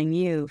calling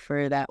you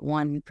for that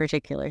one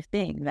particular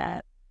thing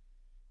that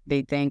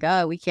they think,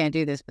 oh, we can't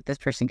do this, but this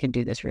person can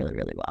do this really,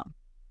 really well.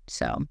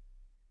 So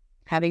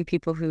having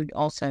people who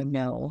also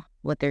know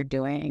what they're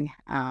doing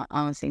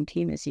on the same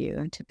team as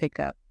you to pick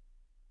up,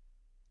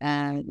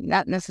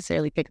 not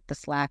necessarily pick up the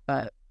slack,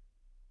 but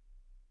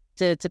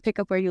to pick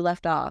up where you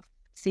left off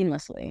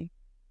seamlessly.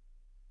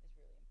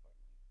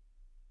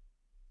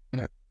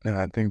 No,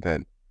 I think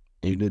that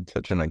you did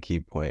touch on a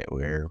key point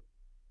where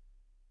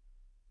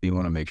you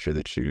want to make sure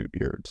that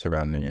you're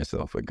surrounding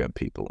yourself with good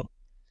people.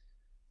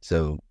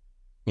 So,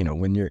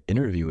 when you're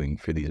interviewing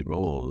for these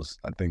roles,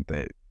 I think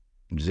that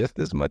just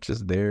as much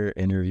as they're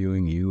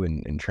interviewing you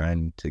and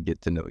trying to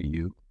get to know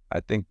you, I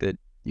think that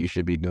you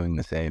should be doing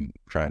the same,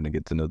 trying to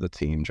get to know the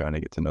team, trying to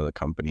get to know the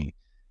company,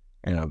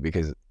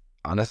 because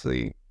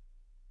honestly,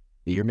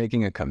 you're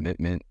making a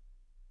commitment.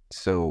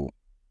 So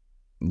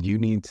you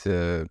need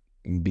to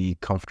be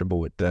comfortable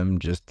with them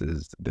just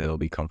as they'll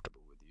be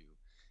comfortable with you.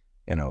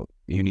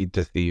 You need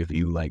to see if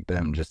you like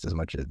them just as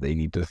much as they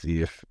need to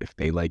see if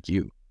they like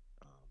you.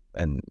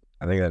 And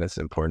I think that it's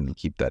important to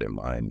keep that in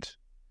mind,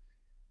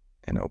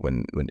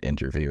 when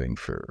interviewing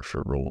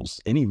for roles,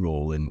 any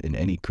role in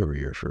any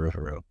career for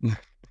real.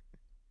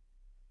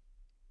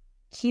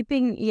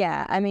 Keeping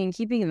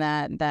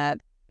that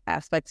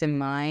aspect in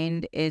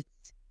mind,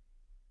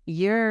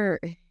 you're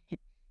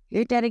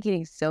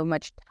dedicating so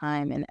much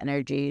time and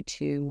energy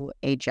to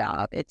a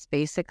job. It's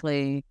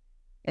basically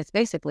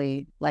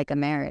like a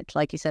marriage.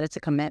 Like you said, it's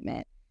a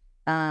commitment.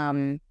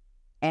 And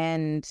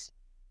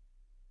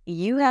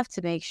you have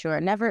to make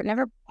sure,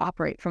 never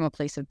operate from a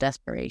place of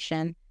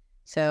desperation.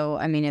 So,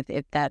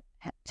 if that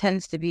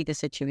tends to be the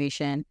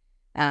situation,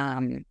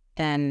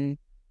 then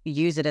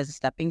use it as a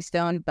stepping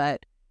stone,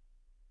 but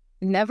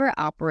never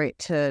operate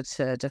to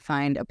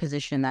find a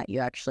position that you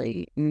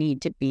actually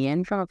need to be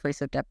in from a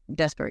place of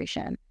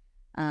desperation.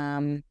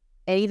 And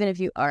even if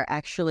you are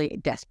actually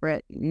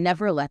desperate,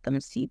 never let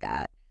them see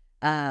that,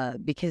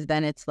 because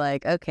then it's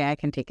like, okay, I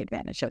can take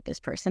advantage of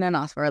this person and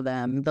offer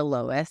them the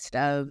lowest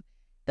of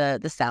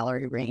the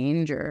salary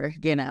range, or,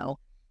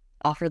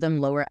 offer them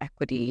lower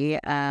equity.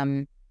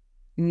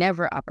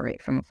 Never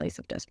operate from a place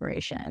of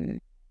desperation,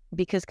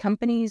 because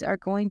companies are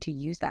going to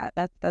use that.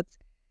 That's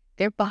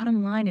their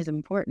bottom line is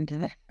important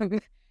to them.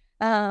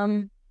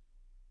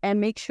 And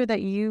make sure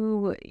that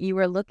you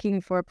are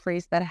looking for a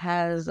place that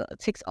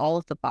ticks all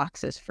of the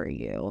boxes for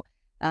you.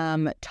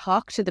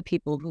 Talk to the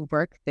people who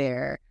work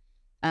there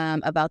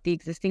about the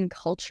existing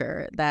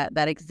culture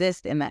that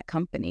exists in that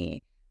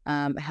company.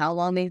 How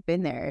long they've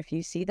been there. If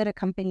you see that a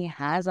company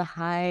has a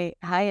high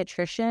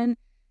attrition,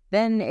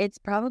 then it's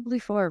probably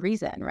for a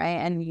reason, right?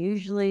 And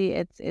usually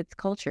it's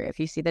culture. If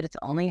you see that it's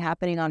only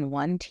happening on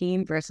one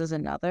team versus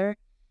another,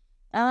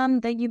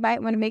 then you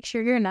might want to make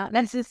sure you're not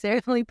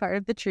necessarily part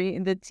of the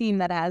team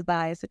that has the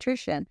highest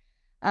attrition.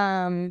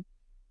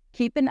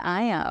 Keep an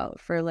eye out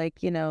for,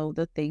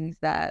 the things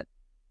that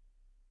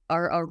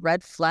are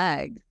red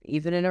flags.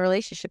 Even in a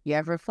relationship, you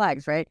have red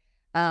flags, right?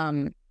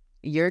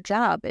 Your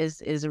job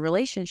is a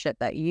relationship,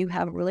 that you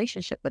have a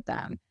relationship with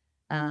them.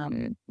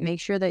 Make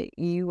sure that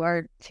you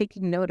are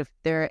taking note if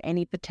there are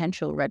any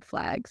potential red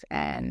flags,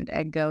 and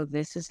go,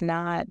 this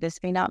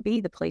may not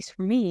be the place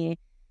for me.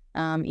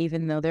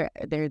 Even though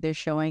they're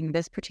showing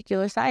this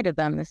particular side of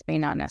them, this may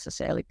not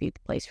necessarily be the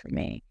place for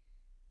me.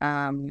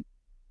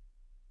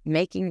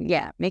 Making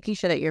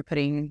sure that you're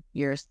putting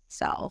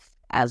yourself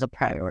as a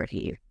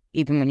priority,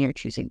 even when you're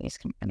choosing these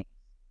companies.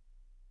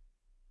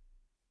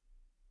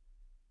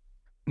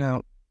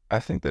 Now, I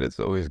think that it's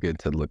always good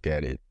to look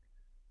at it,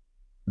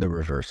 the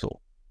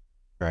reversal,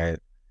 right?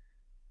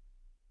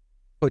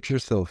 Put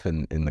yourself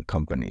in the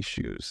company's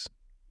shoes,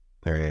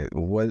 right?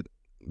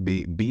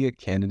 Be a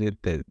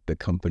candidate that the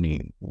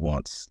company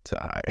wants to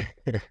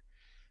hire,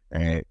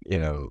 right?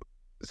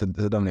 So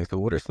Dominic, so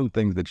what are some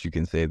things that you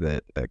can say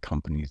that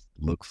companies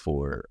look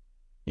for,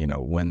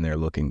 when they're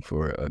looking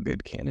for a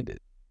good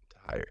candidate to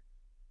hire?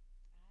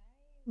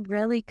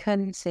 Really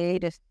couldn't say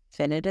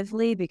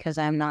definitively, because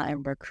I'm not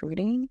in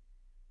recruiting.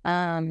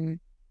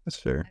 That's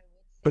fair.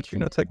 But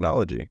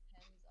technology.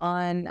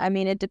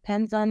 It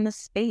depends on the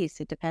space.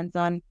 It depends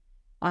on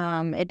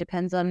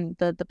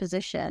the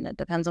position. It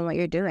depends on what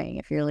you're doing.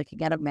 If you're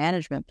looking at a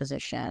management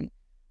position,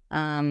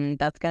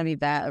 that's going to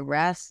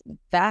be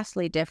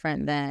vastly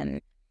different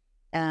than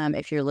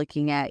if you're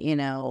looking at,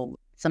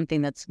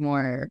 something that's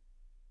more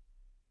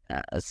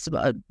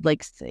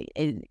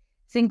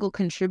single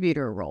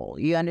contributor role.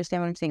 You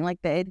understand what I'm saying? Like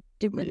it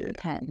really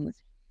depends.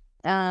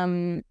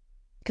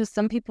 Because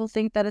some people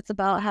think that it's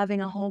about having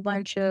a whole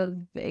bunch of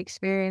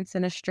experience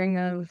and a string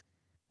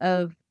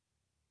of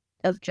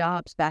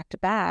jobs back to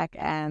back,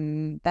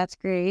 and that's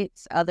great.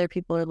 Other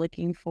people are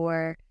looking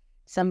for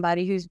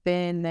somebody who's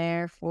been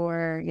there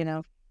for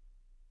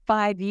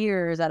 5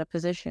 years at a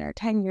position or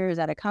 10 years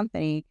at a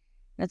company.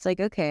 And it's like,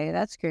 okay,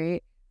 that's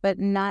great, but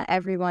not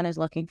everyone is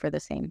looking for the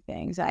same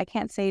things. I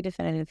can't say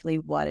definitively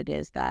what it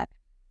is that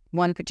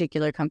one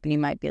particular company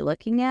might be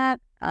looking at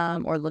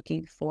or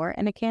looking for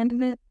in a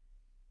candidate.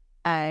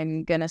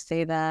 I'm going to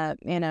say that,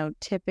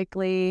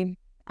 typically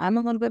I'm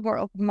a little bit more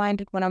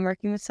open-minded when I'm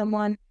working with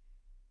someone.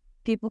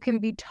 People can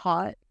be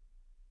taught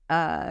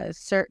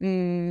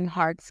certain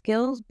hard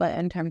skills, but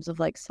in terms of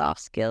like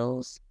soft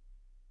skills,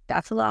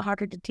 that's a lot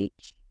harder to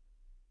teach.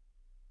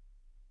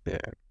 Yeah.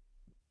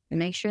 And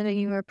make sure that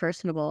you are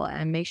personable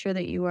and make sure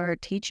that you are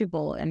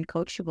teachable and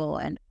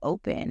coachable and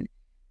open.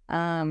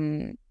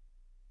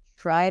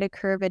 Try to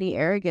curb any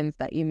arrogance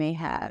that you may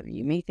have.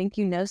 You may think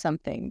you know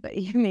something, but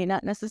you may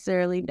not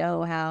necessarily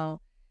know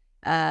how,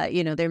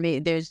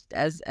 there's,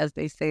 as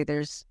they say,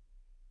 there's,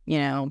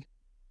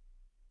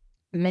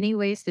 many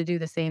ways to do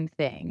the same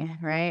thing,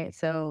 right?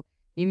 So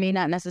you may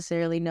not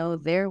necessarily know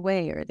their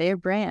way or their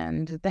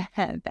brand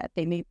that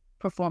they may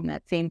perform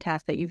that same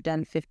task that you've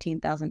done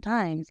 15,000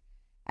 times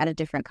at a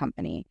different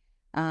company.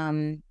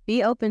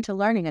 Be open to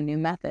learning a new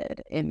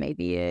method. It may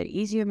be an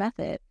easier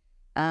method,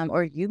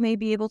 or you may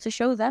be able to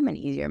show them an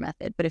easier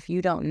method. But if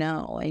you don't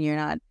know and you're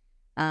not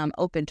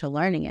open to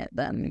learning it,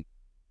 then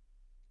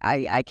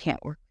I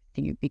can't work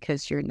with you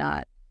because you're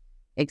not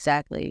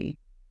exactly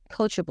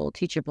coachable,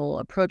 teachable,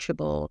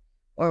 approachable,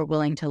 or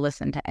willing to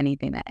listen to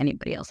anything that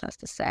anybody else has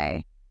to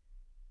say.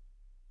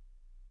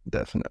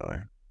 Definitely.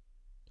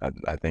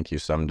 I think you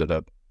summed it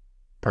up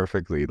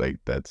perfectly. Like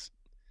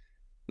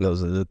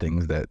those are the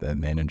things that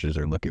managers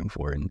are looking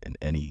for in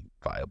any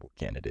viable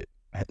candidate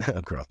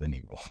across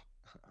any role.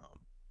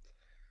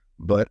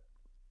 But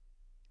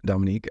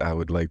Dominique, I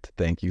would like to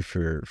thank you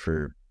for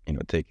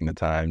taking the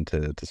time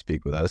to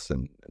speak with us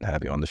and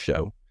have you on the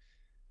show.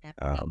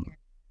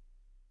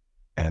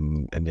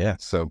 And yeah,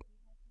 so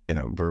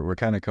we're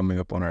kind of coming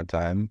up on our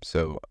time,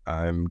 so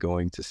I'm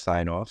going to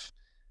sign off.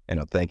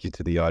 Thank you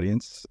to the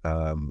audience.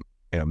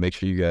 Make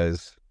sure you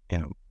guys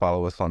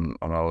follow us on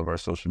all of our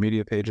social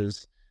media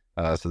pages,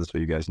 so this way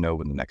you guys know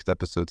when the next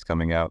episode's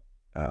coming out.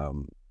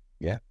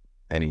 Yeah.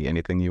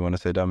 Anything you want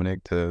to say,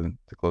 Dominique, to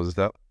close this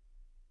out?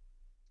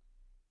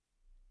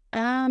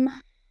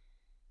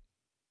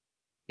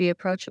 Be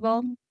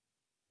approachable,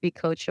 be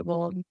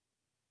coachable,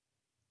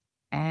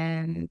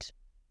 and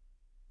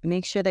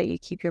make sure that you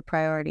keep your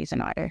priorities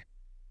in order.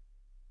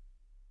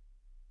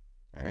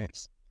 All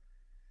right.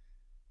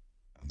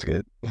 That's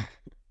good.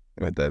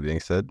 With that being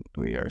said,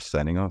 we are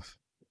signing off.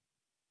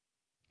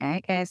 All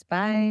right, guys.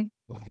 Bye.